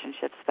romantic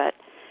relationships, but,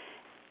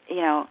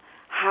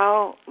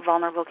 how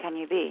vulnerable can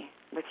you be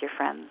with your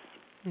friends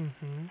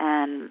mm-hmm.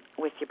 and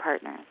with your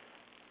partners,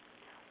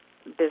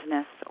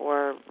 business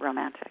or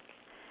romantic?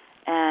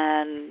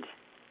 And,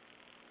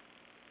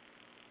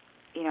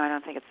 I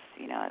don't think it's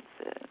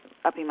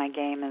upping my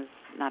game is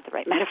not the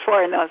right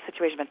metaphor in those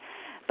situations,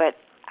 but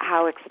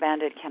how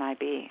expanded can I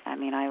be? I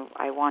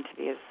want to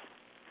be as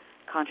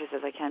conscious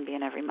as I can be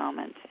in every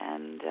moment,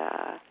 and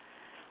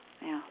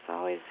it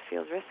always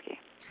feels risky.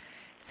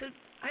 So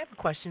I have a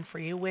question for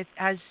you.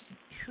 As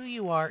who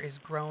you are is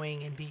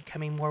growing and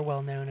becoming more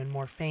well-known and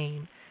more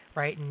fame,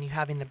 right, and you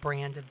having the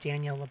brand of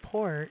Danielle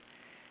LaPorte,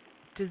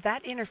 does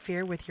that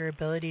interfere with your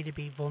ability to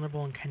be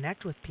vulnerable and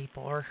connect with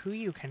people, or who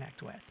you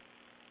connect with?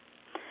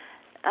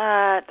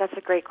 That's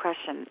a great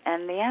question,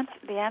 and the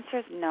answer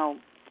is no,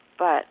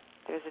 but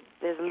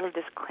there's a little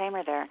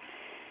disclaimer there.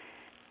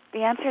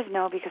 The answer is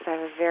no because I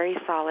have a very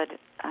solid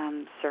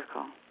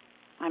circle.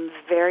 I'm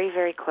very,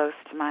 very close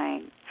to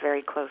my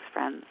very close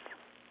friends,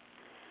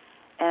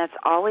 and it's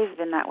always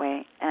been that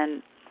way.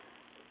 And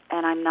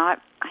I'm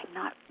not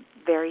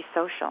very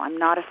social. I'm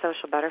not a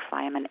social butterfly.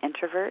 I'm an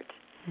introvert.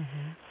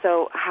 Mm-hmm.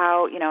 So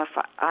how if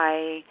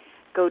I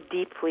go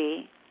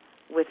deeply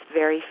with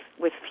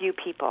few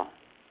people,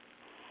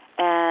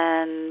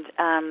 and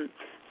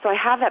so I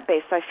have that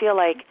base. So I feel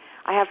like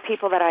I have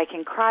people that I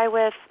can cry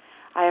with.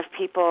 I have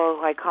people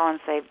who I call and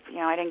say,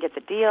 I didn't get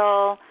the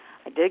deal.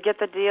 I did get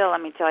the deal.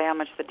 Let me tell you how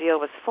much the deal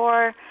was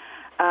for.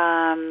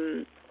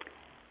 And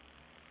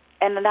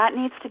that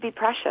needs to be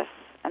precious,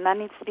 and that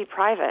needs to be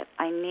private.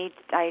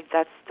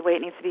 That's the way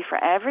it needs to be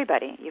for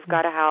everybody. You've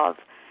got to have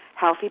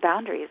healthy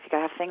boundaries. You've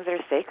got to have things that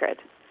are sacred.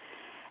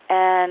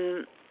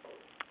 And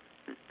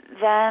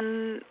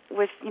then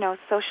with,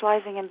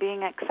 socializing and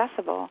being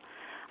accessible,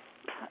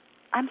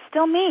 I'm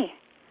still me.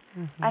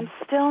 Mm-hmm. I'm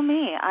still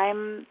me.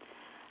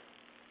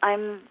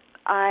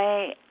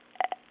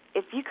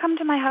 If you come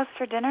to my house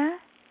for dinner,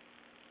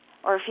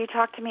 or if you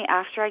talk to me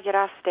after I get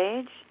off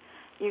stage,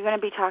 you're going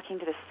to be talking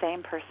to the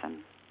same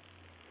person.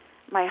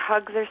 My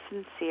hugs are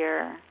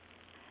sincere.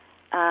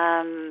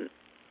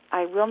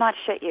 I will not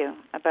shit you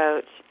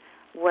about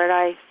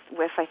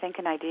if I think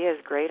an idea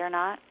is great or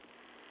not.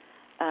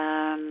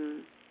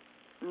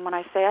 When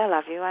I say I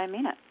love you, I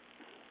mean it.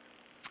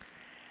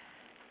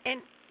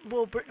 And,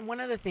 well, one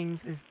of the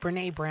things is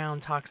Brené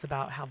Brown talks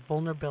about how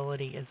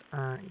vulnerability is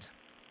earned.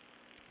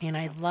 And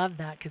I love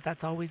that because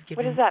that's always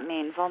given... What does that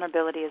mean,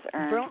 vulnerability is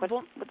earned?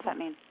 What's that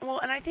mean? Well,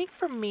 and I think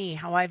for me,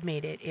 how I've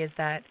made it is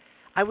that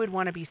I would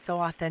want to be so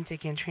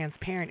authentic and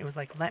transparent. It was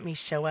like, let me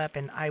show up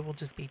and I will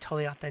just be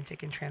totally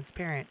authentic and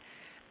transparent.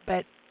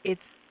 But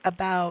it's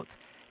about,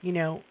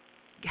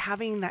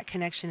 having that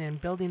connection and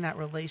building that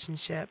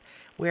relationship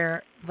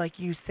where, like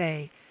you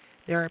say,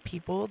 there are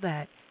people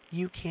that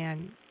you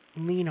can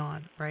lean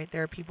on, right?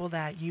 There are people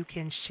that you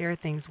can share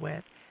things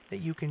with, that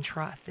you can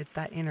trust. It's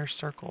that inner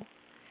circle.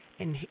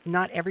 and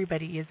not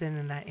everybody is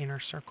in that inner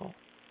circle.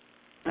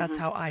 That's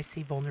how I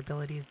see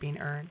vulnerability as being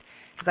earned.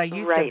 Because I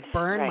used to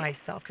burn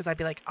myself, because I'd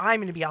be like, I'm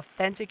going to be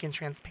authentic and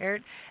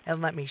transparent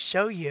and let me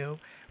show you,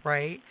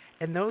 right?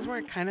 And those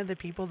weren't kind of the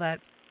people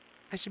that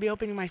I should be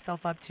opening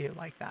myself up to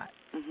like that,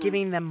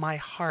 giving them my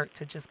heart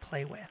to just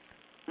play with.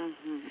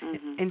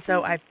 And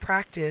so I've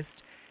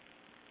practiced,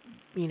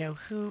 you know,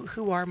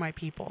 who are my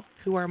people?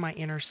 Who are my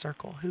inner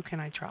circle? Who can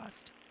I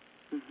trust?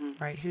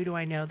 Right? Who do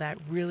I know that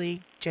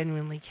really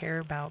genuinely care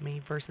about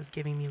me versus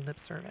giving me lip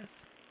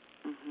service?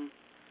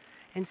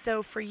 And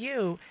so for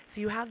you, so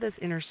you have this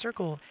inner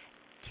circle.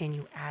 Can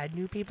you add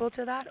new people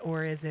to that?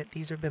 Or is it,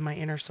 these have been my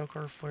inner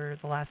circle for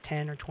the last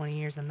 10 or 20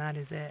 years and that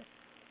is it?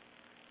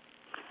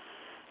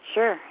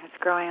 Sure. It's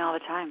growing all the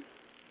time.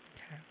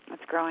 Okay.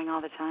 It's growing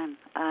all the time.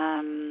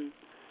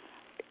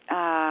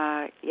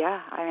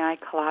 Yeah, I mean, I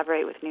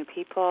collaborate with new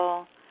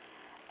people,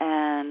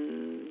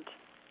 and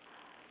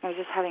I was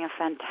just having a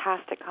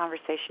fantastic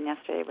conversation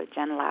yesterday with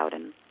Jen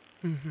Loudon.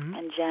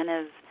 And Jen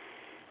is,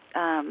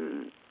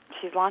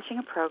 she's launching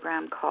a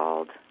program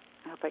called,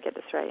 I hope I get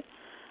this right,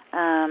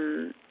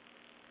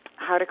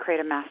 How to Create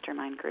a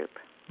Mastermind Group.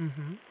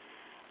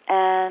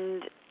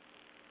 And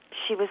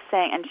she was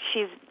saying, and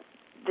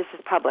this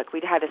is public.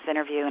 We'd had this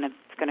interview, and it's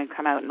going to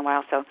come out in a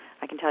while, so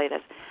I can tell you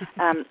this.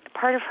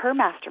 Part of her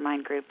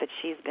mastermind group that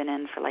she's been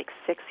in for like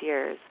 6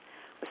 years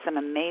with some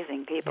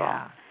amazing people,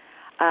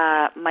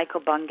 Michael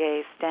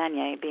Bungay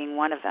Stanier being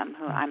one of them,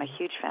 who I'm a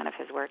huge fan of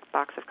his work,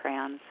 Box of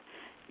Crayons,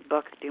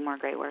 book, Do More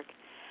Great Work.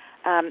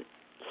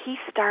 He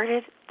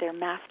started their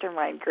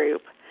mastermind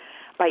group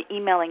by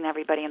emailing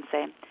everybody and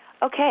saying,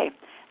 okay,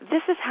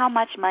 this is how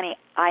much money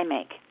I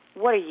make.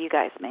 What are you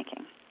guys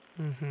making?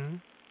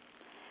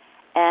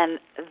 And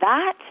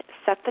that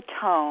set the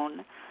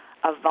tone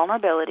of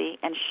vulnerability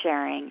and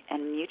sharing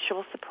and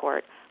mutual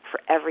support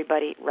for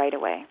everybody right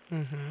away.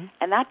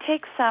 And that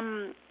takes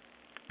some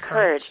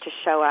courage to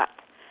show up.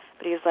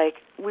 But he was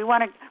like, we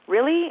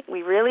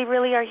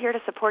really are here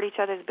to support each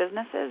other's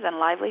businesses and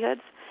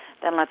livelihoods,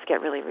 then let's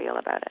get really real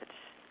about it.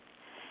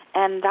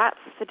 And that's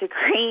the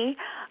degree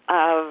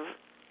of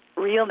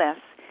realness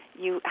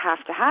you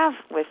have to have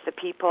with the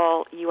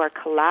people you are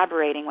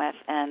collaborating with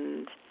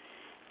and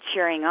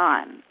cheering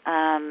on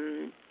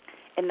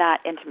in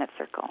that intimate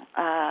circle.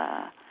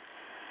 I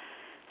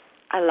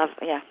love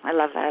that. I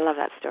love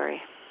that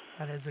story.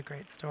 That is a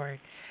great story.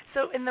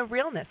 So in the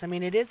realness, I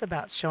mean, it is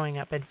about showing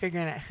up and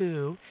figuring out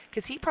who,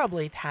 because he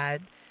probably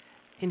had,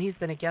 and he's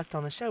been a guest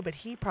on the show, but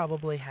he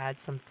probably had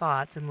some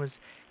thoughts and was,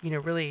 you know,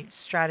 really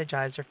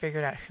strategized or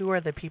figured out who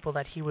are the people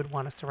that he would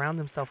want to surround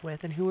himself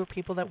with and who are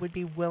people that would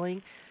be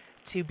willing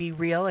to be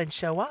real and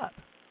show up.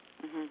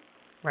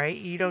 Right?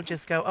 You don't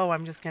just go, oh,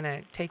 I'm just going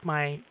to take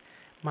my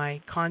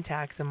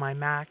contacts and my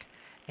Mac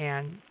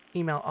and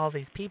email all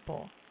these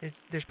people.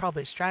 There's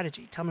probably a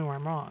strategy. Tell me where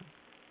I'm wrong.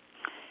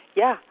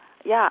 Yeah.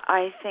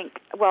 I think,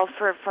 well,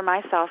 for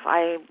myself,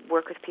 I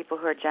work with people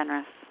who are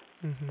generous.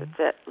 That's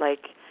it.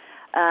 Like,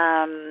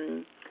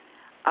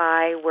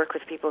 I work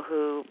with people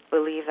who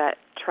believe that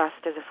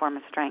trust is a form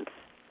of strength.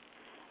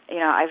 You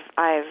know,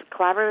 I've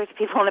collaborated with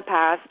people in the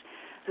past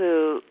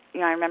who, you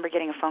know, I remember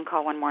getting a phone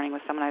call one morning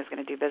with someone I was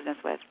going to do business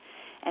with,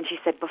 and she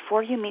said,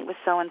 before you meet with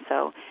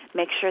so-and-so,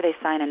 make sure they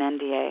sign an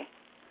NDA,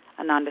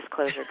 a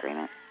non-disclosure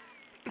agreement.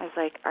 I was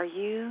like, are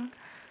you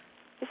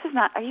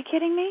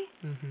kidding me?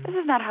 This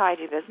is not how I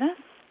do business.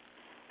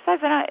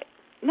 Besides,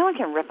 no one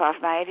can rip off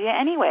my idea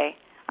anyway.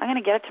 I'm going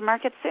to get it to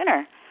market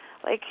sooner.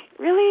 Like,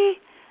 really?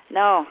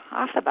 No,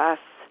 off the bus.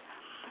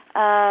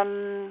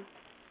 And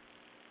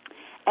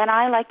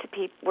I like to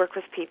work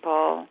with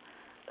people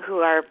who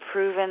are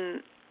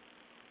proven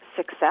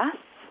success,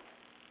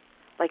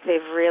 like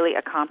they've really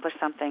accomplished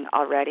something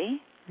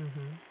already.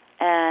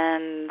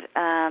 And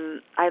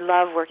I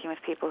love working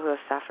with people who have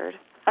suffered.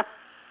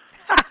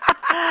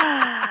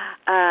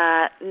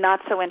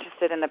 Not so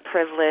interested in the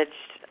privileged,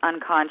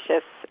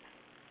 unconscious,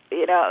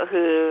 you know,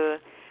 who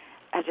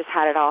have just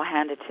had it all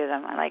handed to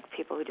them. I like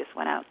people who just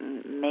went out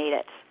and made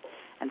it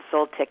and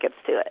sold tickets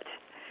to it.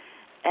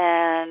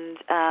 And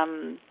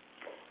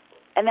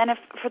then if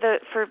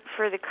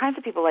for the kinds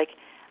of people like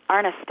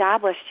aren't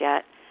established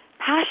yet,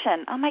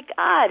 passion. Oh my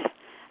God,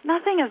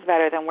 nothing is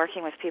better than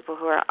working with people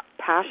who are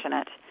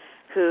passionate,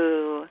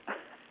 who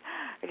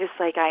are just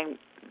like I'm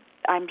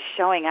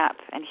showing up,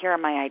 and here are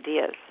my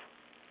ideas.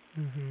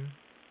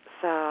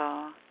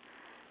 So,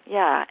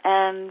 yeah,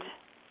 and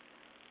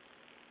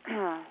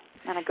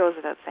it goes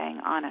without saying,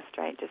 honest,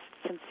 right? Just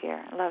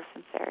sincere. I love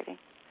sincerity.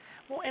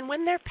 Well, and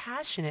when they're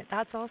passionate,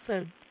 that's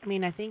also, I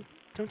mean,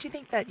 don't you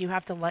think that you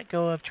have to let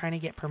go of trying to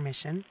get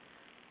permission?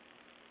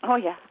 Oh,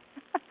 yeah.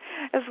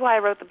 That's why I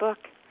wrote the book.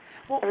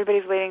 Well,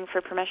 everybody's waiting for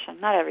permission.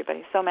 Not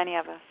everybody. So many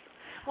of us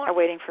are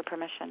waiting for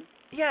permission.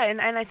 Yeah,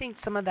 and I think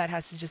some of that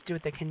has to just do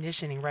with the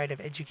conditioning, right, of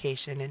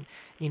education. And,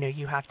 you know,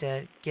 you have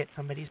to get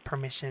somebody's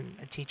permission,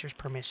 a teacher's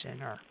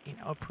permission or, you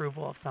know,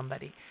 approval of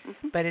somebody.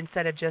 But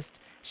instead of just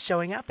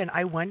showing up, and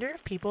I wonder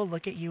if people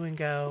look at you and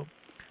go,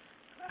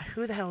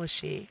 who the hell is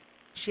she?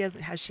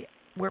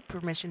 What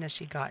permission has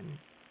she gotten?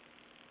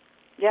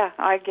 Yeah,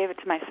 I gave it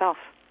to myself.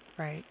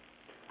 Right.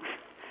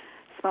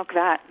 Smoke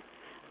that.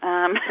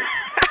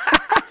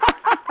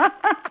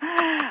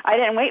 I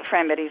didn't wait for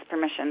anybody's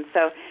permission.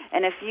 So,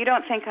 and if you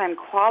don't think I'm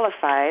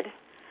qualified,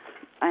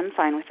 I'm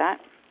fine with that.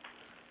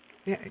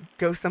 Yeah,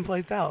 go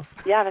someplace else.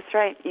 Yeah, that's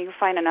right. You can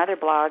find another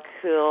blog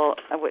who'll,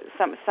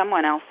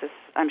 someone else is,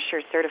 I'm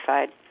sure,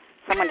 certified.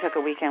 Someone took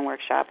a weekend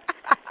workshop,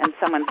 and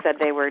someone said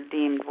they were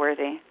deemed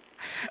worthy.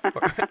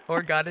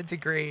 or got a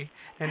degree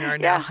and are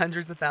now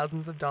hundreds of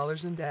thousands of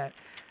dollars in debt.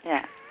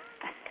 Yeah.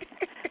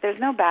 There's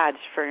no badge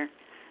for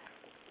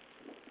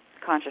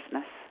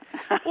consciousness.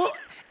 Well,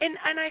 and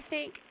I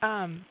think,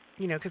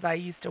 because I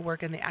used to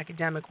work in the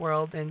academic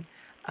world and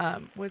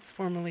was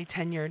formerly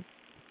tenured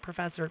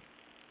professor.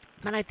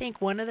 And I think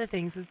one of the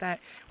things is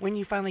that when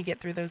you finally get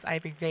through those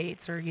Ivy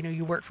Gates or,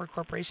 you work for a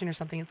corporation or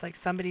something, it's like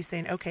somebody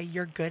saying, okay,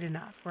 you're good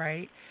enough,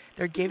 right?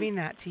 They're giving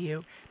that to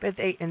you.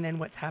 And then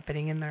what's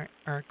happening in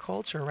our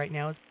culture right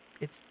now is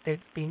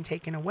it's being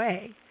taken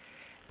away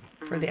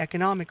for the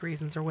economic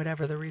reasons or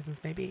whatever the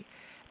reasons may be.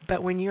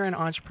 But when you're an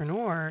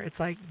entrepreneur,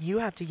 it's like you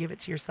have to give it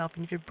to yourself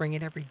and you have to bring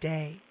it every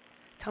day.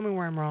 Tell me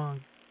where I'm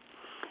wrong.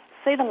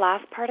 Say the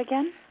last part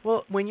again.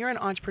 Well, when you're an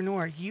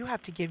entrepreneur, you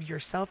have to give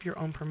yourself your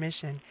own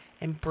permission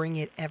and bring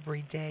it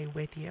every day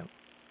with you.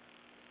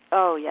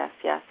 Oh, yes.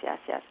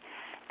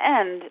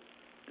 And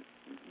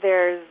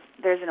there's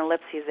an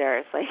ellipses there.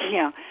 It's like, ...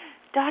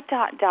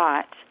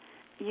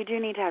 You do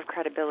need to have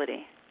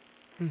credibility.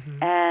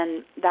 Mm-hmm.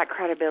 And that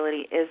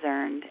credibility is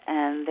earned,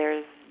 and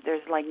there's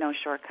like no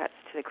shortcuts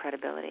to the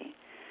credibility.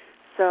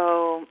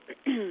 So,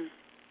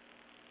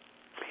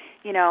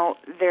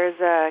 there's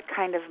a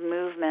kind of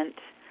movement,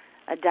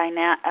 a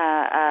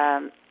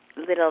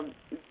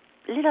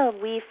little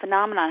wee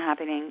phenomenon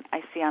happening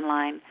I see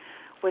online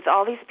with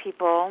all these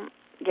people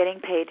getting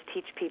paid to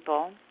teach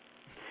people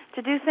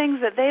to do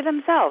things that they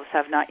themselves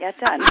have not yet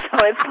done.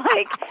 So it's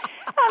like,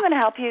 I'm going to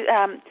help you,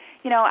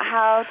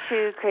 how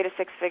to create a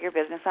six-figure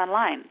business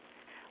online.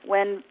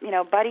 When,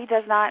 Buddy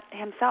does not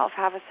himself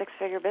have a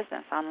six-figure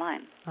business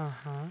online.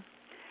 Uh-huh.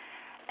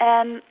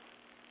 And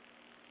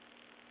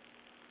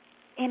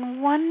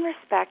in one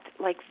respect,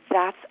 like,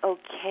 that's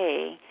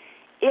okay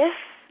if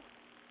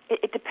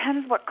it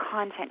depends what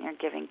content you're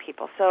giving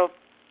people. So,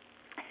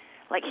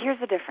 like, here's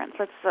the difference.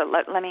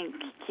 Let me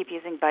keep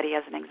using Buddy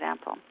as an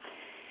example.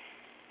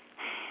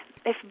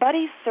 If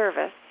Buddy's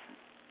service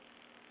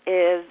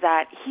is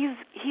that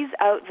he's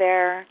out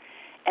there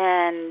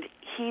and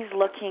he's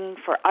looking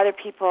for other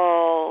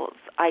people's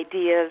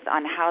ideas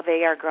on how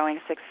they are growing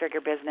a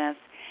six-figure business,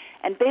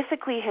 and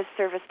basically his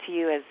service to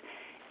you is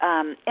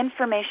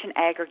information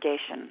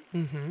aggregation.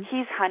 Mm-hmm.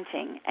 He's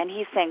hunting, and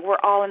he's saying, we're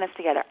all in this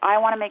together. I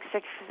want to make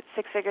six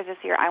figures this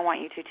year. I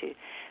want you to too.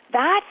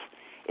 That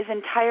is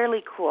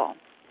entirely cool.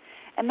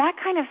 And that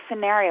kind of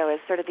scenario is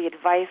sort of the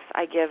advice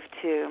I give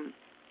to,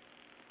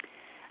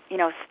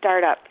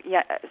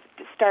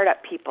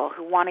 startup people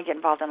who want to get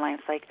involved in life.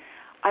 It's like,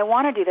 I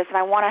want to do this, and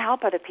I want to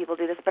help other people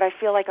do this, but I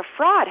feel like a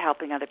fraud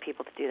helping other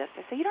people to do this.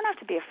 I say, you don't have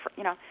to be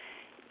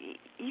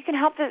you can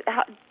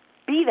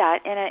be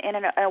that in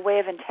a way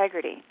of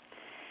integrity.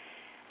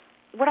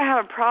 What I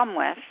have a problem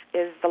with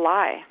is the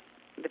lie,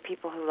 the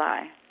people who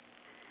lie,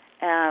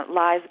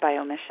 lies by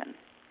omission.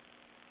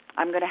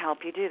 I'm going to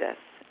help you do this,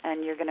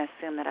 and you're going to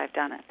assume that I've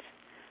done it.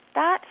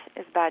 That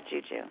is bad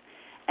juju,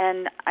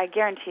 and I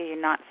guarantee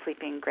you're not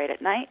sleeping great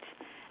at night,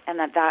 and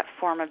that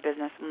form of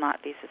business will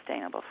not be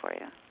sustainable for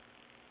you.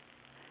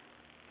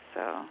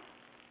 So,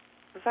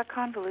 was that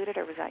convoluted,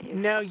 or was that you?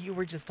 No, you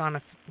were just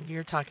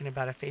you're talking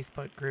about a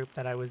Facebook group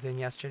that I was in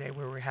yesterday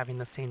where we were having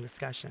the same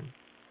discussion.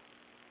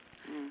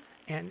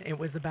 And it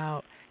was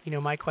about,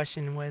 my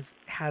question was,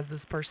 has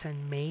this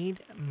person made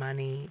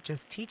money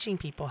just teaching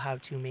people how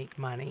to make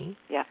money?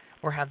 Yeah.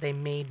 Or have they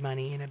made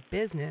money in a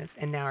business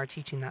and now are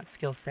teaching that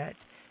skill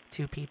set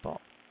to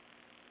people?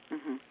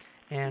 Mm-hmm.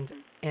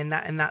 And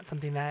that's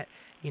something that,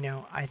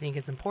 I think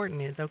is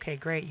important is, okay,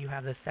 great, you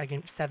have the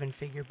second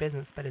seven-figure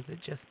business, but is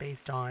it just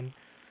based on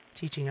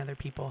teaching other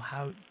people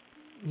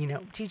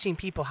teaching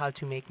people how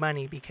to make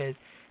money because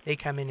they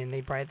come in and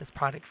they buy this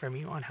product from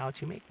you on how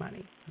to make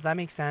money? Does that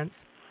make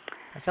sense?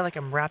 I feel like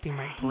I'm wrapping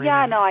my brain.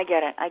 Yeah, no, I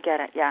get it.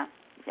 Yeah.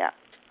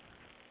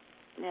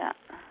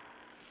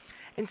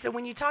 And so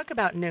when you talk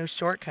about no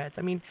shortcuts,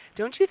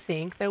 don't you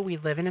think, though, we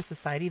live in a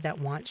society that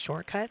wants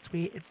shortcuts?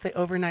 It's the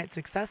overnight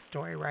success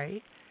story,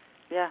 right?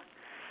 Yeah.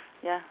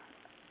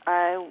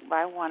 I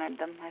wanted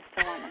them. I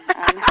still want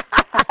them.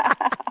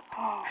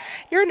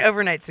 You're an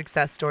overnight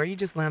success story. You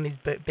just land these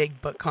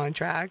big book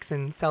contracts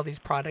and sell these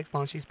products,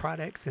 launch these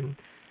products, and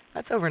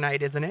that's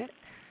overnight, isn't it?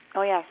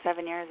 Oh, yeah,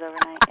 7 years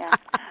overnight, yeah.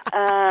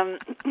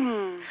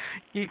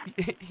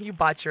 You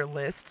bought your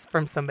lists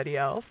from somebody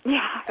else.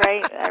 Yeah,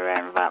 right.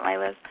 I bought my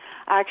list.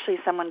 Actually,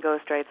 someone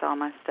ghostwrites all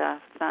my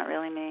stuff. It's not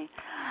really me.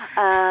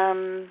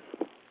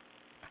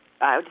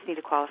 I just need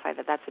to qualify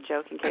that that's a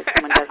joke in case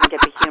someone doesn't get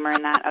the humor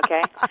in that,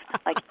 okay?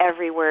 Like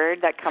every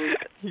word that comes,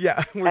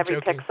 every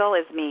joking. Pixel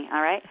is me,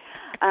 all right?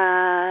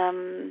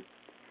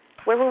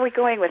 Where were we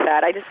going with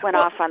that? I just went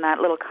off on that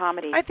little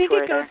comedy. I think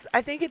tour there.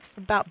 I think it's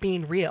about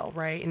being real,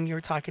 right? And you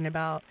were talking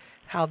about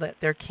how that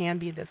there can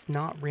be this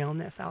not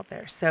realness out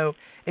there. So,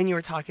 and you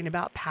were talking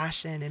about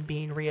passion and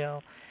being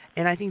real,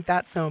 and I think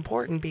that's so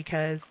important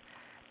because,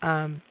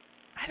 I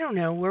don't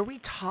know, were we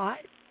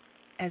taught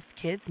as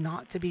kids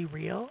not to be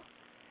real?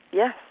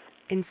 Yes.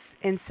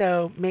 And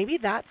so maybe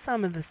that's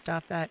some of the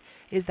stuff that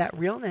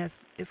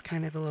realness is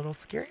kind of a little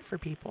scary for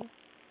people.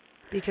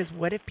 Because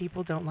what if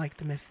people don't like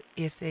them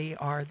if they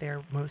are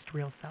their most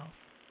real self?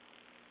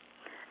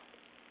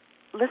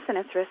 Listen,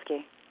 it's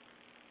risky.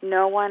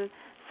 No one.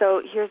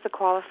 So here's the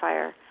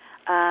qualifier: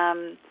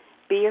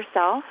 be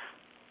yourself,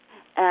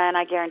 and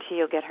I guarantee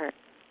you'll get hurt.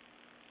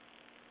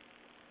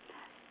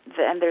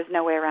 And there's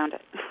no way around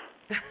it.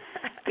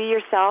 Be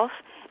yourself,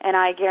 and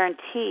I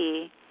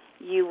guarantee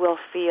you will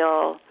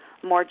feel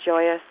more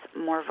joyous,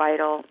 more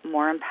vital,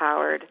 more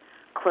empowered,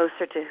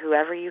 closer to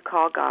whoever you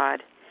call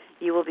God.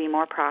 You will be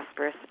more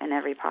prosperous in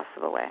every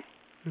possible way.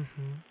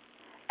 Mm-hmm.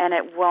 And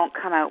it won't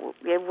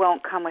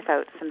come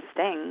without some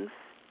stings.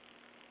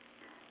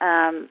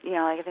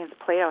 Like I think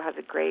Plato has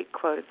a great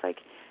quote. It's like,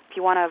 if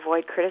you want to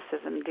avoid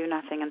criticism, do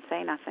nothing and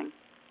say nothing.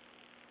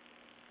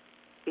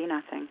 Be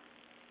nothing.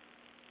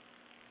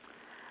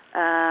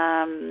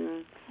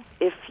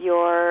 If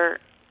you're,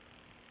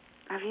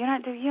 do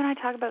you and I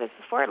talk about this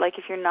before? Like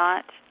if you're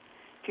not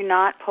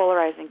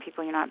polarizing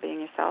people, you're not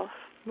being yourself.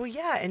 Well,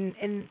 yeah,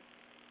 and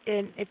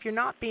if you're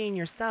not being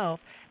yourself,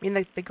 I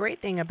mean, the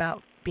great thing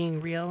about being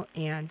real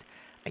and,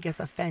 I guess,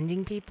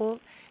 offending people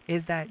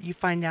is that you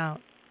find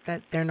out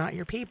that they're not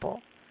your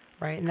people,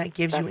 right? And that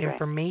gives you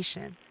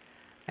information.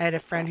 I had a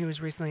friend who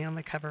was recently on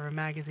the cover of a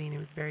magazine who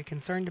was very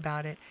concerned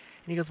about it.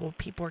 And he goes, well,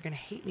 people are going to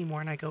hate me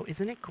more. And I go,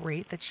 isn't it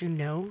great that you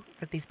know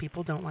that these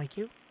people don't like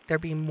you? They're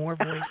being more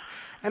voice.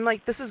 I'm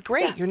like, this is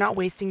great. Yeah. You're not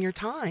wasting your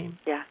time.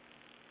 Yeah.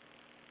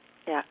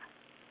 Yeah.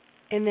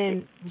 And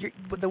then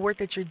the work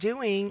that you're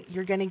doing,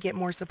 you're going to get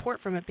more support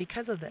from it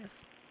because of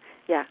this.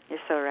 Yeah, you're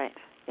so right.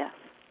 Yes.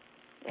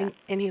 Yeah.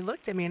 And he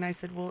looked at me and I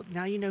said, well,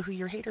 now you know who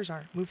your haters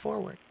are. Move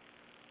forward.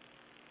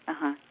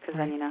 Because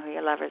then you know who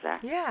your lovers are.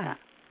 Yeah.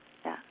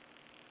 Yeah.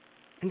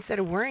 Instead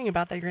of worrying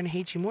about that, you're going to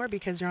hate you more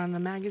because you're on the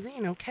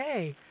magazine.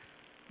 Okay.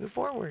 Move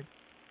forward.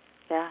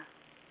 Yeah.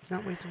 It's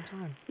not wasting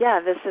time. Yeah,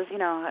 this is,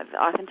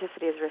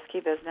 authenticity is risky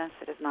business.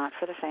 It is not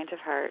for the faint of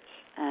heart,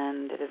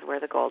 and it is where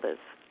the gold is.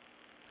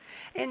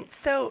 And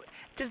so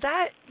does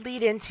that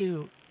lead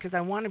into, because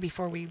I want to,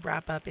 before we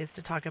wrap up, is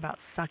to talk about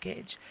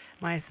suckage.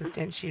 My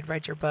assistant, she had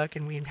read your book,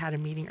 and we had a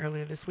meeting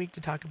earlier this week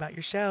to talk about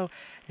your show.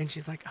 And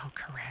she's like, oh,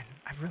 Corinne,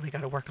 I've really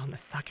got to work on the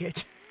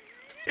suckage.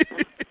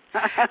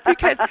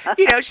 Because,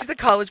 she's a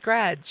college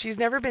grad. She's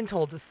never been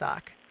told to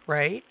suck,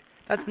 right?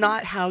 That's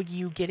not how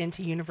you get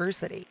into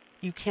university.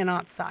 You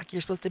cannot suck.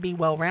 You're supposed to be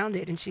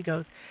well-rounded. And she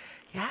goes,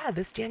 yeah,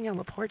 this Danielle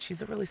LaPorte,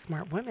 she's a really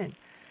smart woman,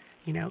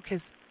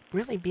 because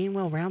really being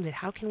well-rounded,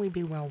 how can we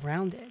be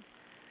well-rounded?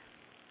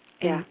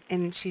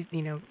 And she's,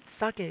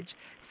 suckage.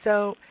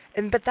 So,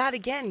 but that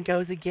again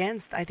goes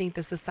against, I think,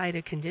 the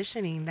societal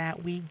conditioning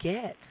that we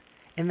get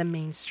in the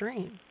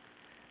mainstream.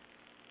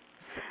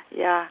 So,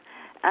 yeah.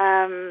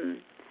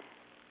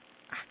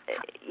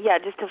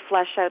 Just to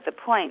flesh out the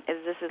point,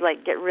 this is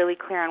like get really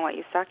clear on what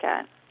you suck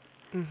at.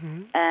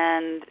 Mm-hmm.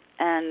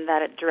 And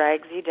that it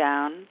drags you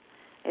down.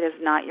 It is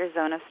not your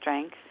zone of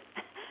strength.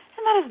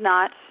 And that is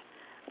not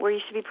where you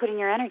should be putting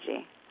your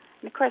energy.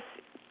 And of course,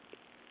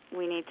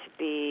 we need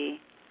to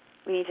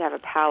have a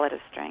palette of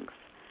strengths.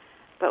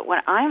 But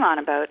what I'm on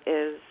about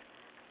is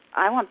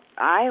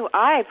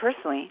I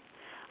personally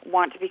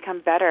want to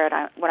become better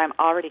at what I'm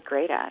already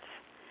great at,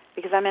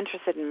 because I'm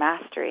interested in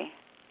mastery.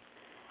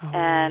 Oh.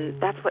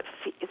 And that's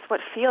it's what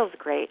feels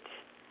great.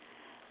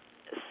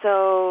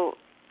 So,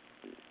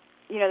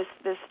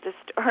 this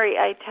story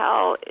I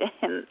tell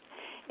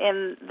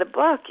in the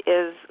book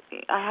is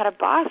I had a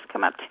boss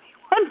come up to me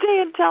one day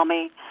and tell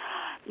me,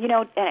 and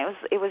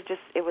it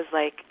was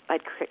like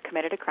I'd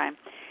committed a crime.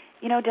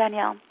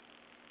 Danielle,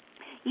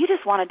 you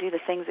just want to do the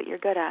things that you're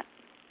good at.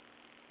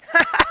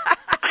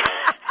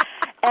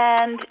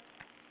 And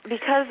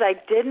because I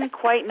didn't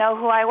quite know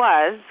who I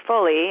was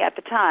fully at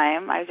the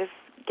time, I was just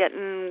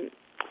getting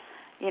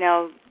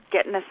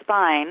a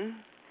spine.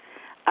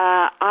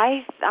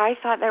 I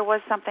thought there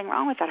was something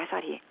wrong with that. I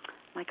thought,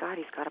 my God,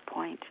 he's got a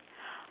point.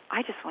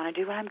 I just want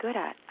to do what I'm good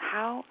at.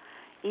 How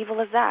evil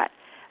is that?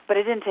 But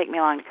it didn't take me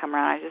long to come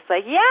around. I was just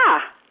like, yeah,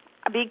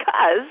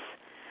 because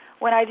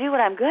when I do what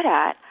I'm good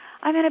at,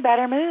 I'm in a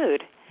better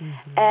mood.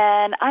 Mm-hmm.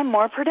 And I'm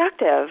more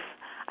productive.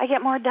 I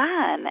get more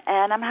done,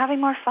 and I'm having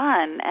more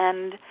fun,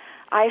 and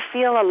I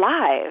feel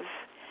alive.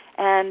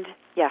 And,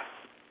 yes,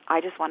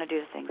 I just want to do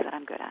the things that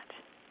I'm good at.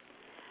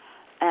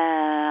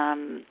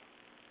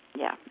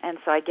 And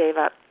so I gave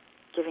up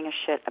giving a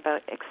shit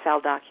about Excel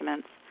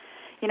documents.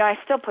 I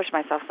still push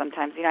myself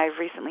sometimes. I've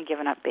recently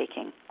given up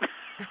baking.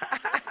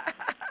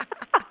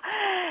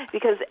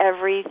 Because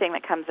everything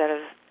that comes out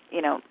of,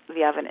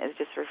 the oven is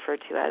just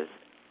referred to as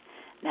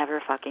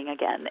never fucking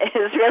again. It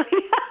is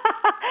really...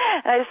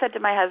 And I just said to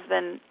my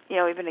husband,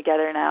 we've been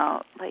together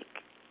now, like,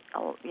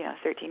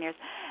 13 years.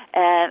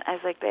 And I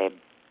was like, babe,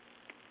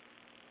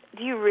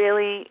 do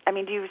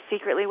you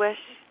secretly wish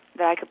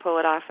that I could pull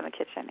it off in the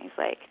kitchen? He's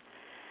like,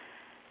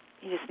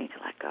 you just need to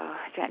let go,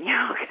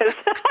 Danielle. Cause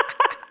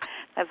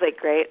I was like,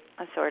 great,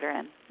 let's order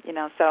in.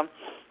 So,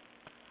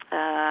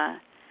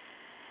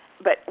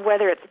 but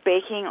whether it's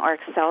baking or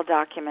Excel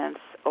documents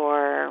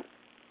or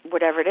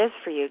whatever it is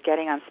for you,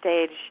 getting on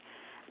stage,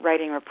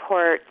 writing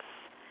reports,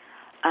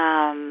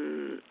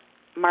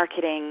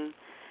 marketing,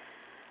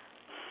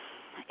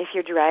 if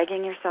you're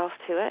dragging yourself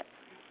to it,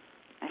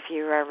 if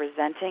you are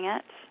resenting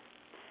it,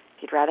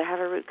 if you'd rather have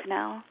a root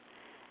canal,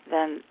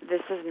 then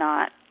this is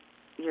not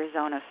your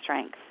zone of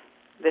strength.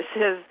 This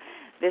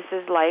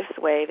is life's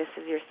way. This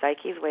is your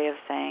psyche's way of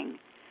saying,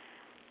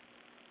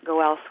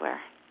 go elsewhere.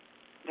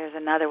 There's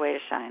another way to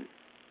shine.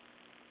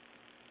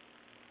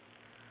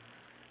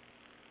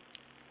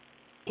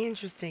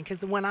 Interesting,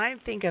 because when I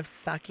think of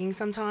sucking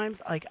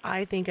sometimes, like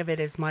I think of it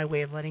as my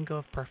way of letting go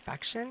of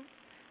perfection.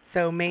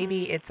 So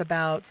maybe it's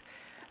about,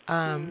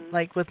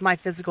 like with my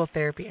physical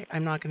therapy,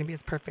 I'm not going to be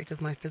as perfect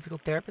as my physical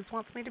therapist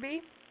wants me to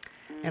be.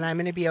 And I'm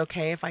going to be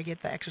okay if I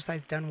get the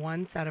exercise done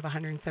once out of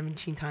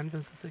 117 times.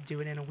 I'm supposed to do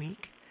it in a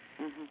week.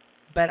 Mm-hmm.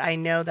 But I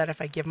know that if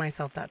I give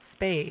myself that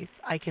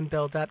space, I can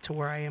build up to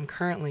where I am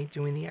currently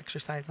doing the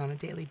exercise on a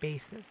daily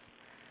basis,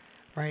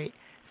 right?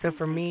 So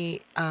for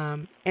me,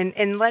 and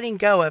letting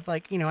go of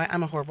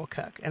I'm a horrible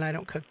cook and I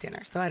don't cook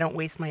dinner. So I don't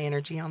waste my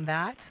energy on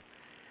that.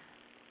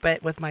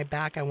 But with my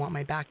back, I want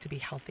my back to be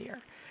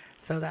healthier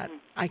so that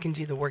I can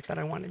do the work that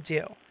I want to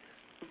do.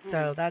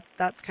 So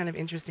that's kind of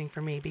interesting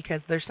for me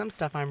because there's some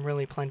stuff I'm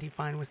really plenty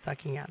fine with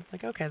sucking at. It's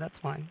like, okay, that's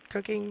fine.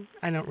 Cooking,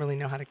 I don't really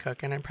know how to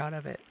cook and I'm proud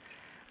of it.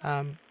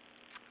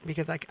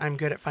 Because I'm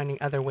good at finding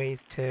other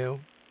ways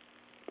to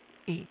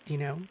eat,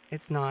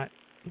 It's not,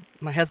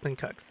 my husband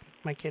cooks,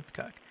 my kids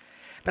cook.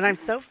 But I'm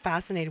so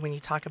fascinated when you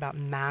talk about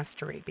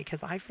mastery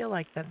because I feel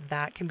like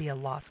that can be a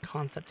lost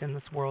concept in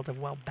this world of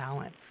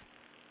well-balance.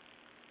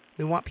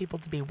 We want people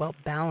to be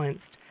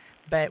well-balanced,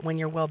 but when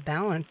you're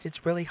well-balanced,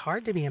 it's really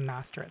hard to be a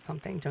master at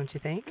something, don't you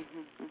think?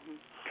 Mm-hmm, mm-hmm.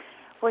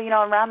 Well,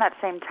 around that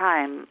same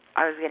time,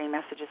 I was getting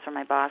messages from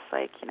my boss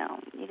like,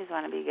 you just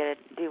want to be good at,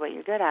 do what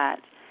you're good at.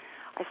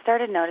 I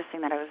started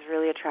noticing that I was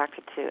really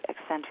attracted to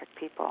eccentric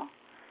people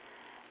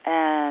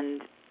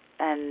and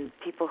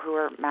people who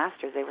were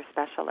masters. They were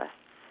specialists.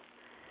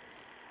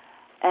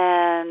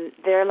 And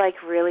they're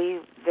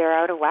they're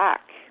out of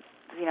whack.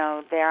 We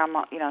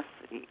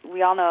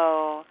all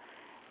know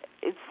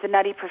it's the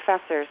nutty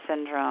professor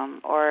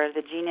syndrome or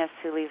the genius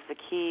who leaves the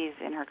keys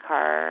in her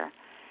car.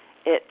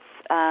 It's,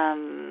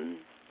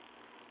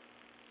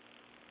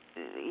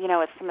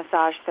 it's the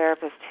massage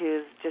therapist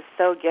who's just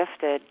so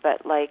gifted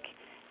but,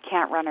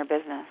 can't run her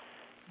business.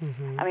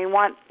 Mm-hmm. I mean,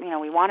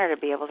 we want her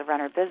to be able to run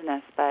her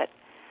business, but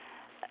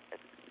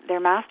they're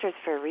masters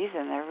for a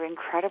reason. They're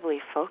incredibly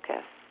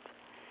focused.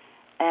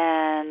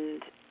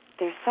 And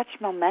there's such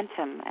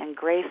momentum and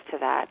grace to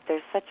that.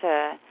 There's such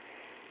a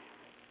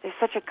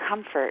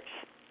comfort,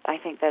 I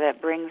think, that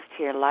it brings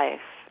to your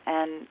life.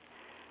 And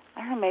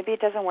I don't know, maybe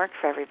it doesn't work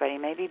for everybody.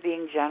 Maybe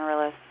being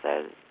generalist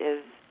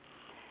is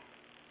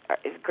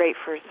great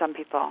for some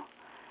people.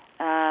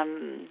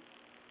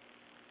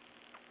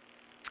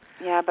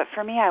 Yeah, but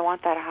for me, I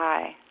want that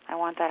high. I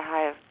want that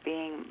high of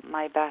being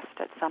my best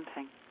at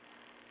something.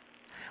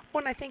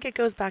 Well, and I think it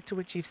goes back to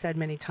what you've said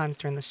many times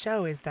during the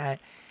show is that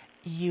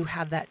you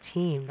have that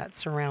team, that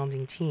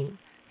surrounding team.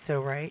 So,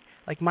 right,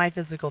 like my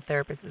physical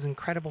therapist is an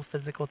incredible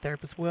physical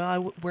therapist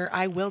where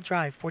I will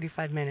drive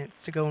 45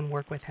 minutes to go and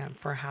work with him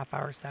for a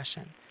half-hour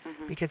session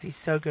because he's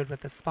so good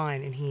with the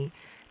spine and he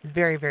is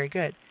very, very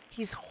good.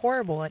 He's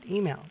horrible at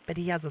email, but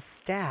he has a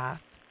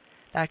staff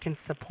that can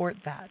support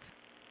that,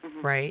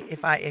 right?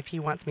 If he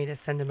wants me to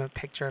send him a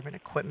picture of an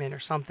equipment or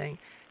something,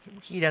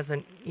 he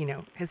doesn't,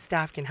 his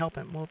staff can help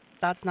him. Well,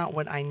 that's not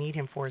what I need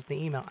him for is the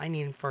email. I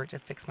need him for it to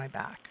fix my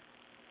back.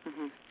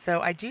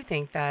 So I do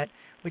think that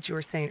what you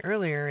were saying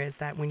earlier is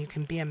that when you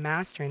can be a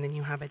master and then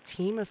you have a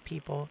team of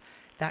people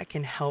that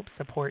can help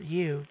support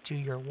you do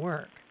your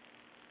work,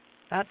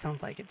 that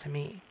sounds like it to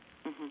me.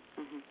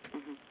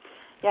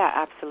 Yeah,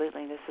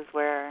 absolutely. This is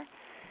where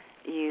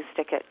you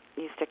stick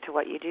to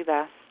what you do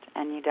best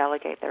and you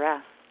delegate the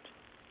rest.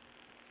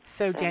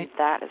 So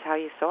that is how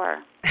you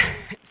soar.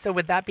 So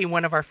would that be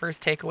one of our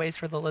first takeaways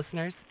for the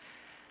listeners?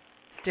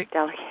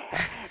 Delegate.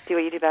 Do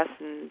what you do best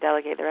and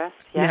delegate the rest?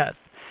 Yeah.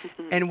 Yes.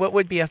 And what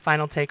would be a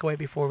final takeaway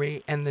before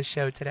we end the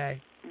show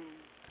today?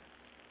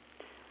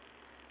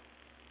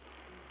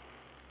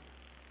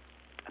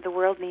 The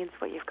world needs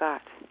what you've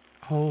got.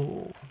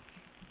 Oh.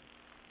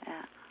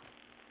 Yeah.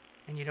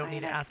 And you don't need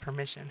to ask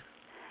permission.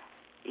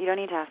 You don't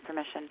need to ask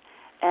permission.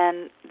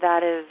 And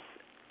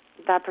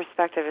that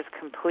perspective is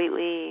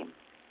completely,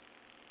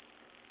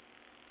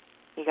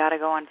 you got to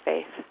go on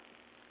faith.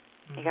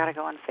 You got to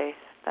go on faith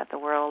that the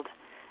world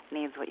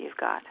needs what you've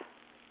got.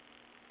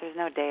 There's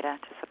no data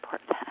to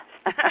support that.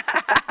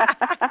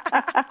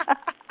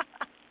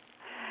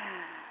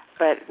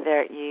 But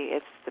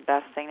it's the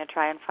best thing to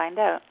try and find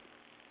out.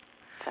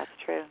 That's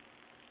true.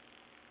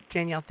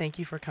 Danielle, thank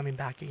you for coming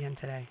back again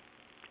today.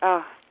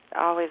 Oh,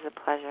 always a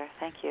pleasure.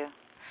 Thank you.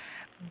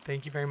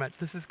 Thank you very much.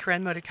 This is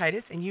Corinne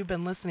Motakaitis, and you've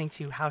been listening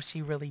to How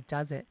She Really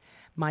Does It.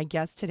 My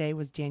guest today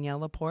was Danielle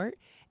LaPorte,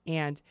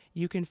 and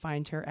you can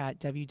find her at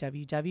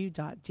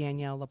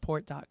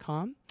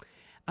www.daniellelaporte.com.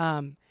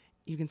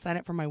 You can sign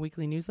up for my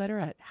weekly newsletter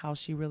at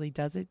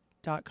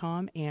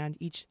howshereallydoesit.com, and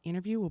each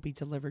interview will be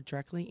delivered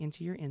directly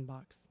into your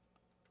inbox.